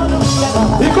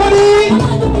 Écoli.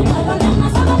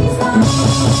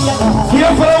 Qui a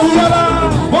fait là?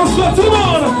 Bonsoir tout le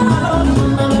monde.